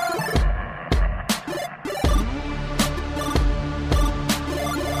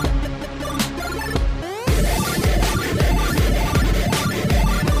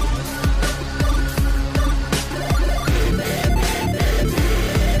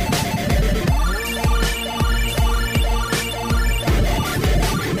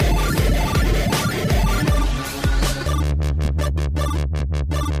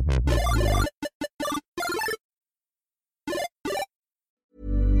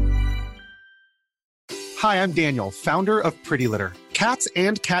 Hi, I'm Daniel, founder of Pretty Litter. Cats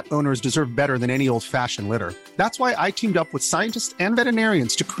and cat owners deserve better than any old-fashioned litter. That's why I teamed up with scientists and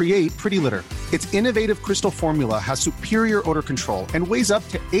veterinarians to create Pretty Litter. Its innovative crystal formula has superior odor control and weighs up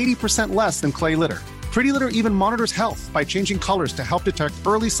to 80% less than clay litter. Pretty Litter even monitors health by changing colors to help detect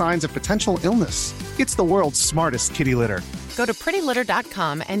early signs of potential illness. It's the world's smartest kitty litter. Go to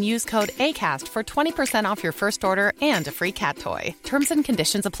prettylitter.com and use code ACAST for 20% off your first order and a free cat toy. Terms and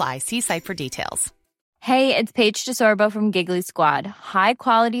conditions apply. See site for details. Hey, it's Paige DeSorbo from Giggly Squad. High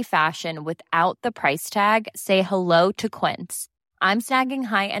quality fashion without the price tag. Say hello to Quince. I'm snagging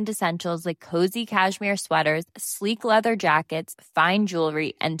high-end essentials like cozy cashmere sweaters, sleek leather jackets, fine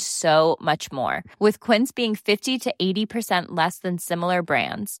jewelry, and so much more. With Quince being 50 to 80% less than similar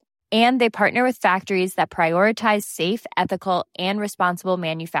brands. And they partner with factories that prioritize safe, ethical, and responsible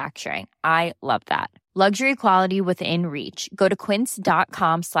manufacturing. I love that. Luxury quality within reach. Go to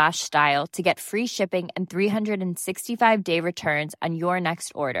quince.com/style to get free shipping and 365-day returns on your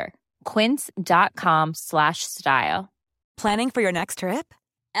next order. Quince.com/style. Planning for your next trip?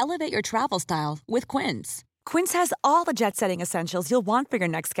 Elevate your travel style with Quince. Quince has all the jet-setting essentials you'll want for your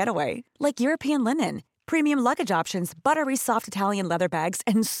next getaway, like European linen, premium luggage options, buttery soft Italian leather bags,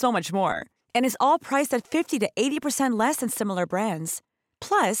 and so much more. And is all priced at 50 to 80% less than similar brands.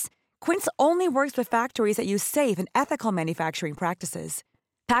 Plus, Quince only works with factories that use safe and ethical manufacturing practices.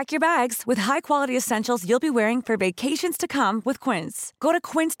 Pack your bags with high-quality essentials you'll be wearing for vacations to come with Quince. Go to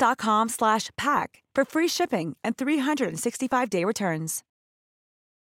quince.com/pack for free shipping and 365-day returns.